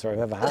quickest answer I've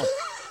ever had.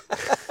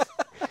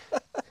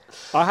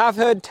 I have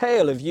heard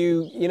tale of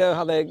you know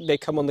how they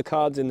come on the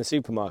cards in the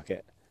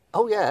supermarket?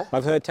 Oh, yeah.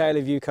 I've heard tale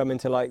of you coming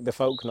to like the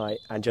folk night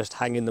and just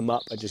hanging them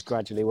up and just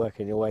gradually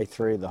working your way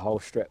through the whole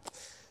strip.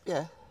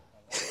 Yeah.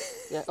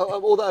 Yeah.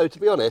 Although, to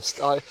be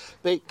honest,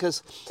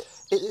 because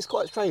it's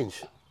quite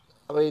strange.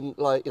 I mean,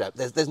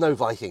 there's no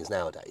Vikings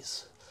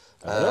nowadays.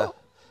 No,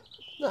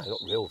 not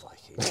real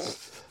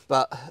Vikings.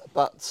 but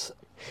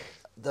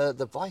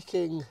the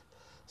Viking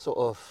sort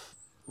of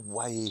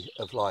way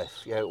of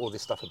life, all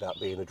this stuff about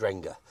being a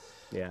Drenga,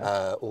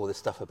 all this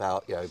stuff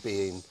about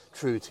being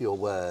true to your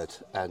word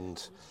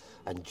and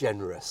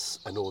generous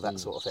and all that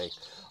sort of thing.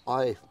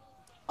 I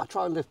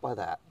try and live by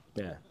that.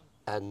 Yeah.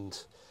 And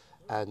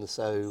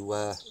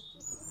so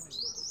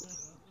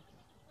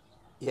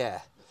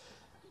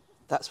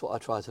that's what I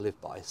try to live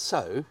by.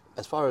 So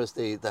as far as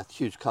the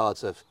huge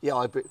cards of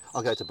I'll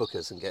go to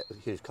Booker's and get a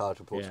huge card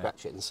of pork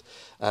scratchings,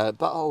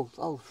 but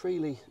I'll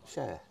freely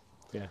share.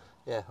 Yeah.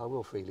 Yeah, I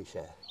will freely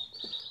share.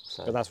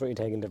 So, But that's what you're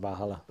taking to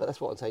Valhalla. But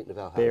that's what I'm taking to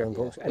Valhalla. Beer and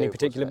pork. Any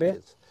particular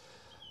beer?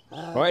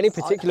 scratchings. Or any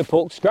particular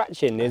pork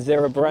scratching? Is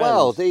there a brand?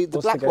 Well, the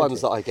What's black go-to?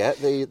 ones that I get,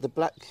 the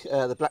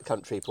black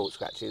country pork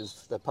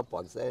scratchings, the pub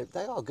ones,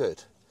 they are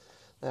good.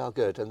 They are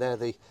good, and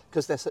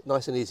because they're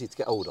nice and easy to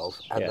get hold of,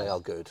 and they are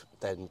good.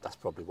 Then that's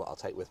probably what I'll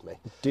take with me.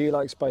 Do you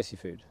like spicy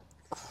food?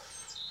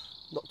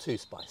 Not too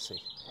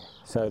spicy.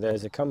 So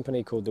there's a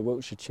company called the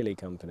Wiltshire Chili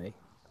Company.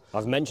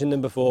 I've mentioned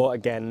them before.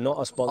 Again,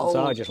 not a sponsor.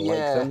 I just like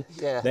them.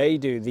 Yeah. They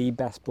do the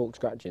best pork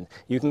scratching.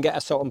 You can get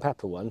a salt and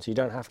pepper one, so you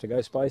don't have to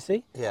go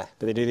spicy. Yeah.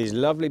 But they do these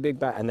lovely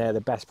big and they're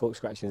the best pork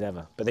scratchings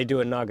ever. But they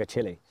do a Naga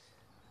chili.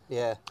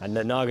 Yeah. And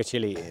the Naga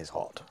chili is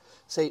hot.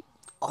 See,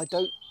 I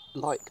don't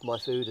like my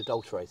food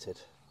adulterated.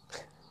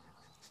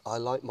 I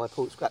like my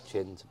pork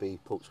scratching to be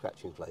pork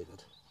scratching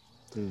flavoured.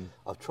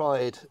 I've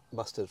tried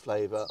mustard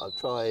flavour, I've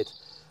tried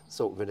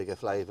salt and vinegar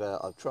flavour,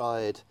 I've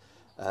tried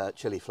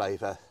chilli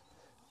flavour,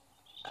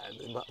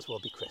 and it might as well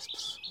be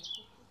crisps.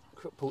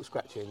 Pork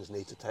scratchings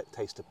need to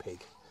taste of pig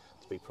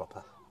to be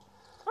proper.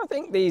 I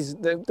think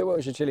the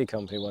Wiltshire Chili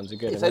Company ones are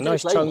good. If They're they do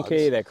nice plain chunky,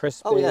 ones. they're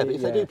crispy. Oh yeah, but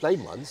if they do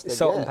plain ones, then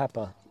salt and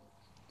pepper.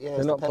 Yeah,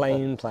 They're not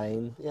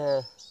plain.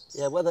 Yeah,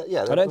 well,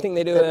 I don't think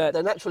they do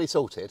They're naturally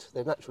salted.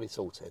 They're naturally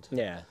salted.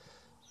 Yeah.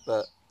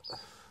 But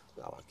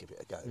I'll give it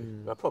a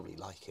go. I probably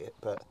like it,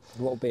 but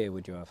What beer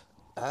would you have?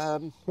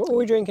 What were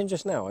we drinking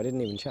just now? I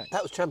didn't even check.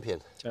 That was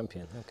Champion.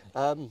 Champion,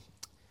 okay.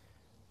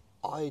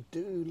 I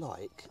do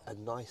like a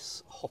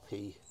nice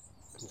hoppy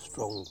and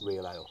strong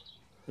real ale.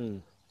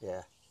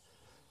 Yeah.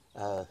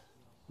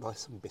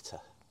 Nice and bitter.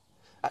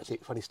 Actually,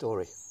 funny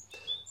story.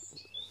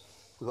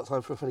 We've got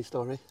time for a funny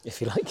story? If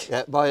you like.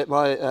 Yeah, my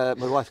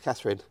wife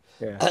Catherine,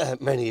 Yeah.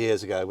 many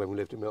years ago when we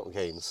lived in Milton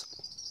Keynes,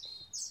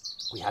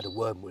 we had a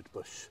wormwood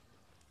bush.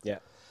 Yeah.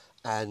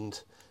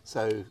 And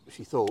so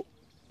she thought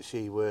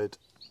she would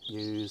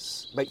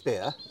make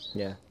beer,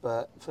 Yeah.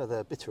 but for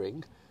the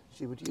bittering,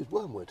 she would use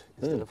wormwood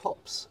instead of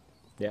hops.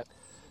 Yeah.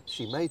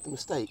 She made the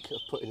mistake of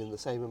putting in the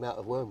same amount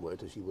of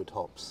wormwood as you would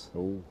hops.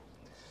 Ooh.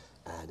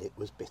 And it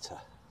was bitter.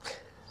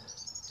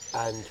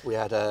 And we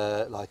had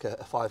a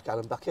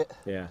 5-gallon bucket.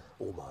 Yeah.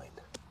 All mine.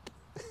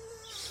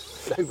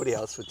 Nobody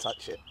else would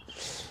touch it.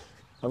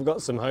 I've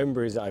got some home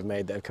brews that I've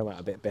made that have come out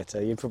a bit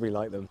bitter. You'd probably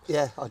like them.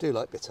 Yeah, I do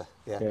like bitter.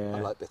 Yeah. I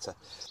like bitter.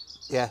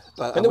 Yeah,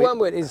 but And the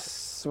wormwood is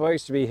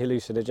supposed to be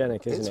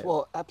hallucinogenic, isn't it's it?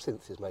 what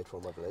absinthe is made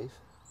from, I believe.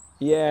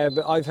 Yeah,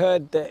 but I've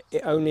heard that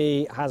it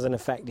only has an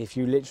effect if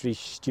you literally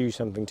stew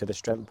something to the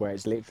strength where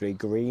it's literally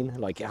green.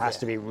 Like it has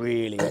to be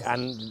really,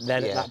 and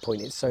then at that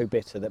point it's so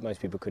bitter that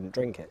most people couldn't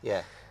drink it.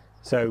 Yeah.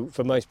 So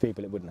for most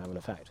people it wouldn't have an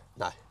effect.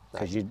 No.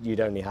 Because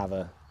you'd only have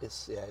a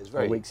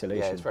weak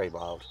solution. Yeah, it's very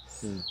mild.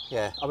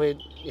 Yeah, I mean,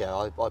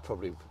 I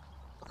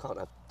can't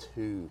have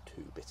too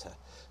bitter,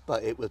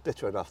 but it was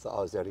bitter enough that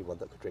I was the only one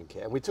that could drink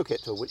it. And we took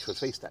it to a Witchwood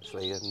feast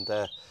actually, and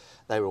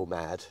they were all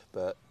mad,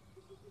 but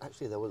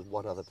actually there was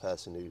one other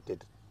person who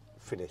did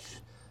finish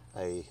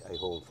a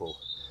hornful,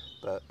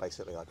 but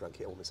basically I drank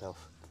it all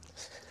myself.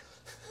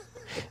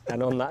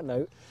 And on that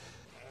note,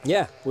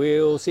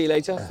 we'll see you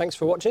later. Thanks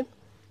for watching.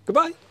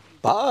 Goodbye.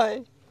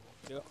 Bye.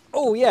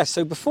 Oh yeah,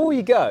 so before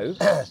you go,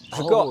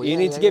 forgot you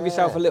need to give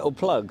yourself a little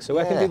plug. So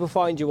where can people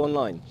find you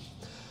online?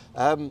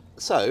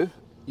 So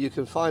you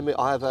can find me.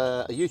 I have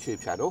a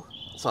YouTube channel,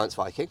 Science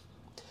Viking.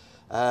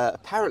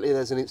 Apparently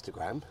there's an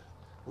Instagram,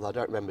 although I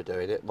don't remember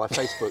doing it. My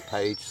Facebook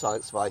page,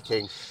 Science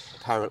Viking,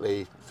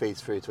 apparently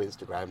feeds through to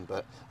Instagram,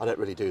 but I don't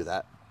really do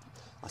that.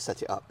 I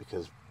set it up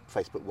because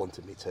Facebook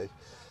wanted me to.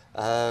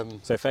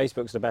 So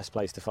Facebook's the best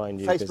place to find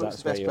you.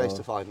 Facebook's the best place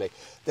to find me.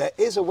 There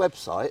is a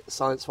website,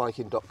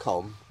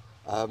 scienceviking.com.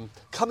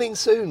 Coming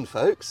soon,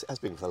 folks. It has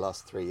been for the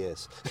last 3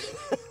 years.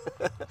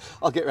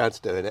 I'll get around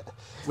to doing it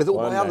with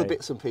all my other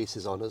bits and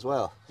pieces on as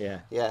well. Yeah.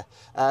 Yeah.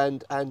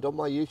 And on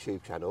my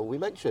YouTube channel, we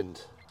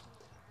mentioned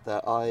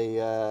that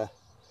I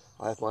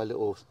have my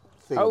little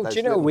thing. Oh, do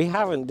you know, we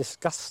haven't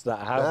discussed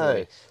that, have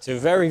we? So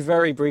very,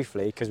 very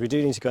briefly, because we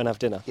do need to go and have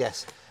dinner.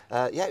 Yes.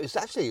 It was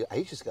actually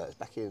ages ago. It was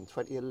back in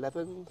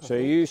 2011. So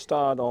you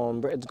starred on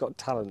Britain's Got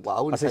Talent. Well,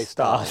 I wouldn't say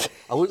starred.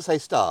 I wouldn't say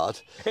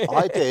starred.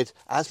 I did,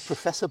 as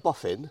Professor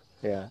Boffin,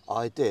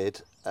 I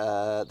did.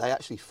 They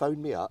actually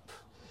phoned me up,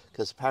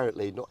 because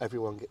apparently not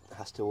everyone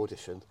has to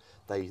audition.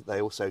 They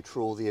also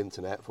trawl the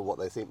internet for what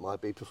they think might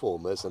be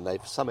performers, and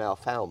they've somehow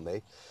found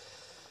me.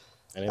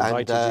 And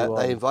invited you on.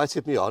 They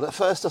invited me on. At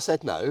first I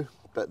said no,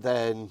 but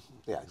then,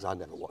 because I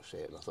never watched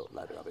it, and I thought,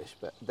 load of rubbish.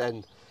 But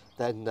then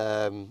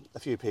a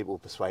few people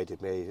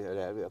persuaded me,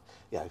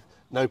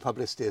 no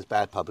publicity is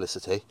bad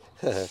publicity.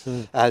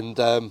 And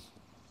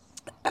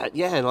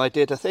I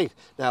did a thing.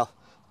 Now,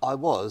 I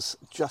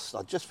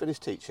just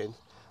finished teaching.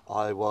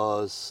 I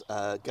was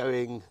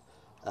going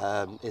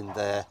in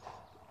there.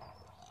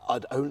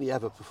 I'd only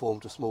ever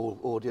performed to small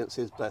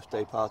audiences,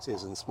 birthday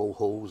parties and small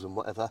halls and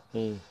whatever.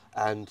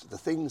 And the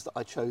things that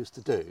I chose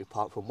to do,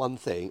 apart from one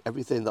thing,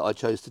 everything that I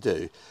chose to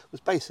do was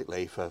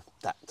basically for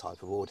that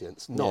type of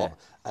audience, not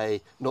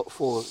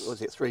for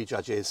 3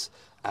 judges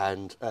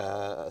and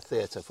a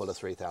theatre full of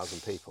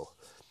 3,000 people.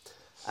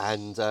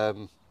 And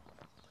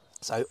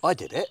so I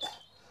did it.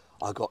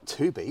 I got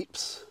 2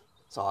 beeps,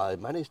 so I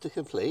managed to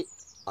complete.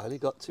 I only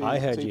got 2 beeps. I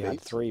heard you had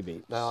 3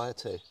 beeps. No, I had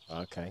 2.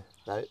 Okay.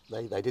 No,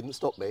 they didn't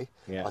stop me.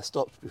 Yeah. I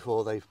stopped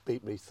before they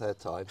beat me 3rd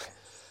time.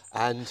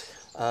 And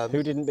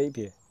who didn't beep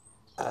you?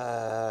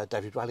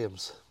 David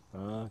Williams.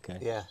 Oh, okay.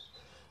 Yeah.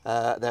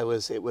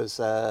 It was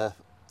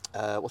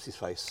what's his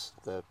face?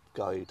 The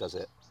guy who does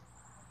it.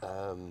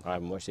 I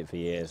haven't watched it for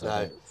years.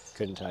 No.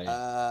 Couldn't tell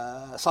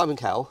you. Simon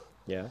Cowell.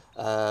 Yeah.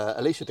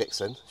 Alicia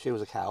Dixon. She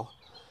was a cow.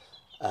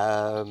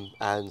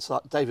 And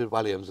David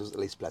Williams was at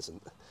least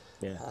pleasant.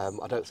 Yeah.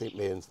 I don't think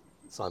me and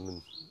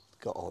Simon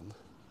got on.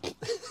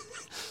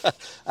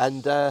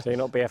 And so you're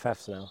not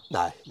BFFs now?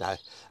 No.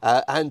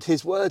 And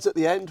his words at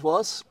the end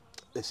was,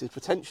 "This is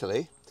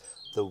potentially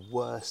the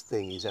worst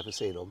thing he's ever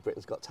seen on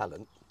Britain's Got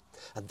Talent."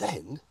 And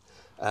then,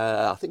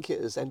 I think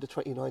it was end of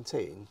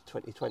 2019,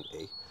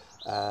 2020,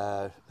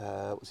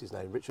 what's his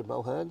name, Richard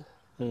Mulhern,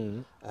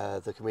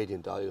 the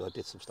comedian guy who I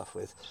did some stuff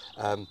with,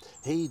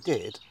 he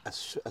did a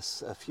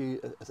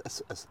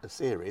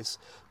series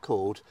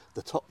called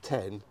The Top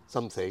 10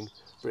 something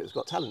Britain's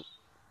Got Talent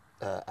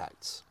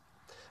acts.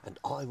 And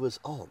I was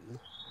on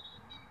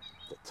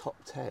the top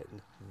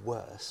 10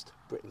 worst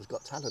Britain's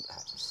Got Talent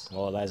acts.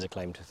 Oh, there's a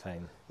claim to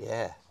fame.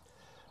 Yeah.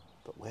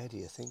 But where do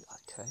you think I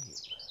came?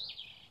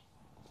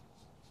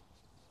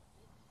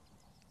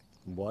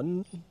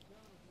 1?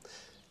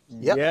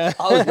 Yep. Yeah.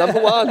 I was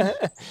number 1.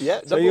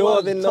 Yeah. So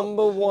you're the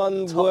number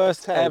 1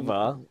 worst 10.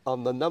 ever?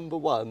 I'm the number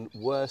 1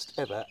 worst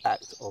ever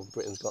act on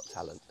Britain's Got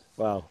Talent.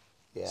 Wow.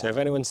 Yeah. So if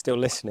anyone's still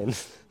listening...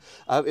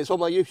 it's on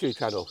my YouTube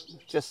channel.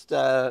 Just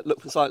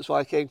look for Science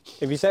Viking.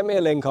 If you send me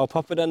a link, I'll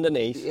pop it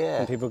underneath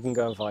and people can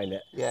go and find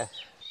it. Yeah.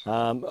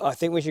 I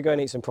think we should go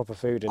and eat some proper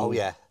food. And oh,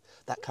 yeah.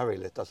 That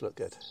curry does look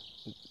good.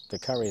 The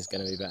curry is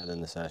going to be better than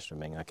the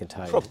surströmming, I can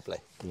tell you. Probably.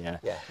 Yeah.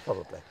 Yeah,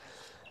 probably.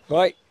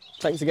 Right.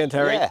 Thanks again,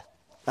 Terry. Yeah.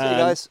 See you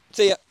guys.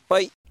 See ya.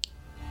 Bye.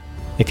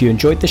 If you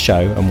enjoyed the show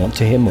and want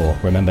to hear more,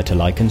 remember to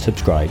like and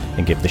subscribe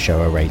and give the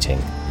show a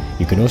rating.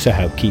 You can also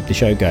help keep the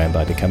show going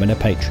by becoming a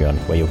Patreon,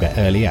 where you'll get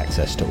early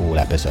access to all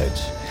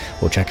episodes.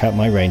 Or check out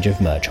my range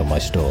of merch on my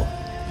store.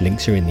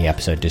 Links are in the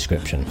episode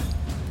description.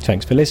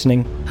 Thanks for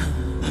listening.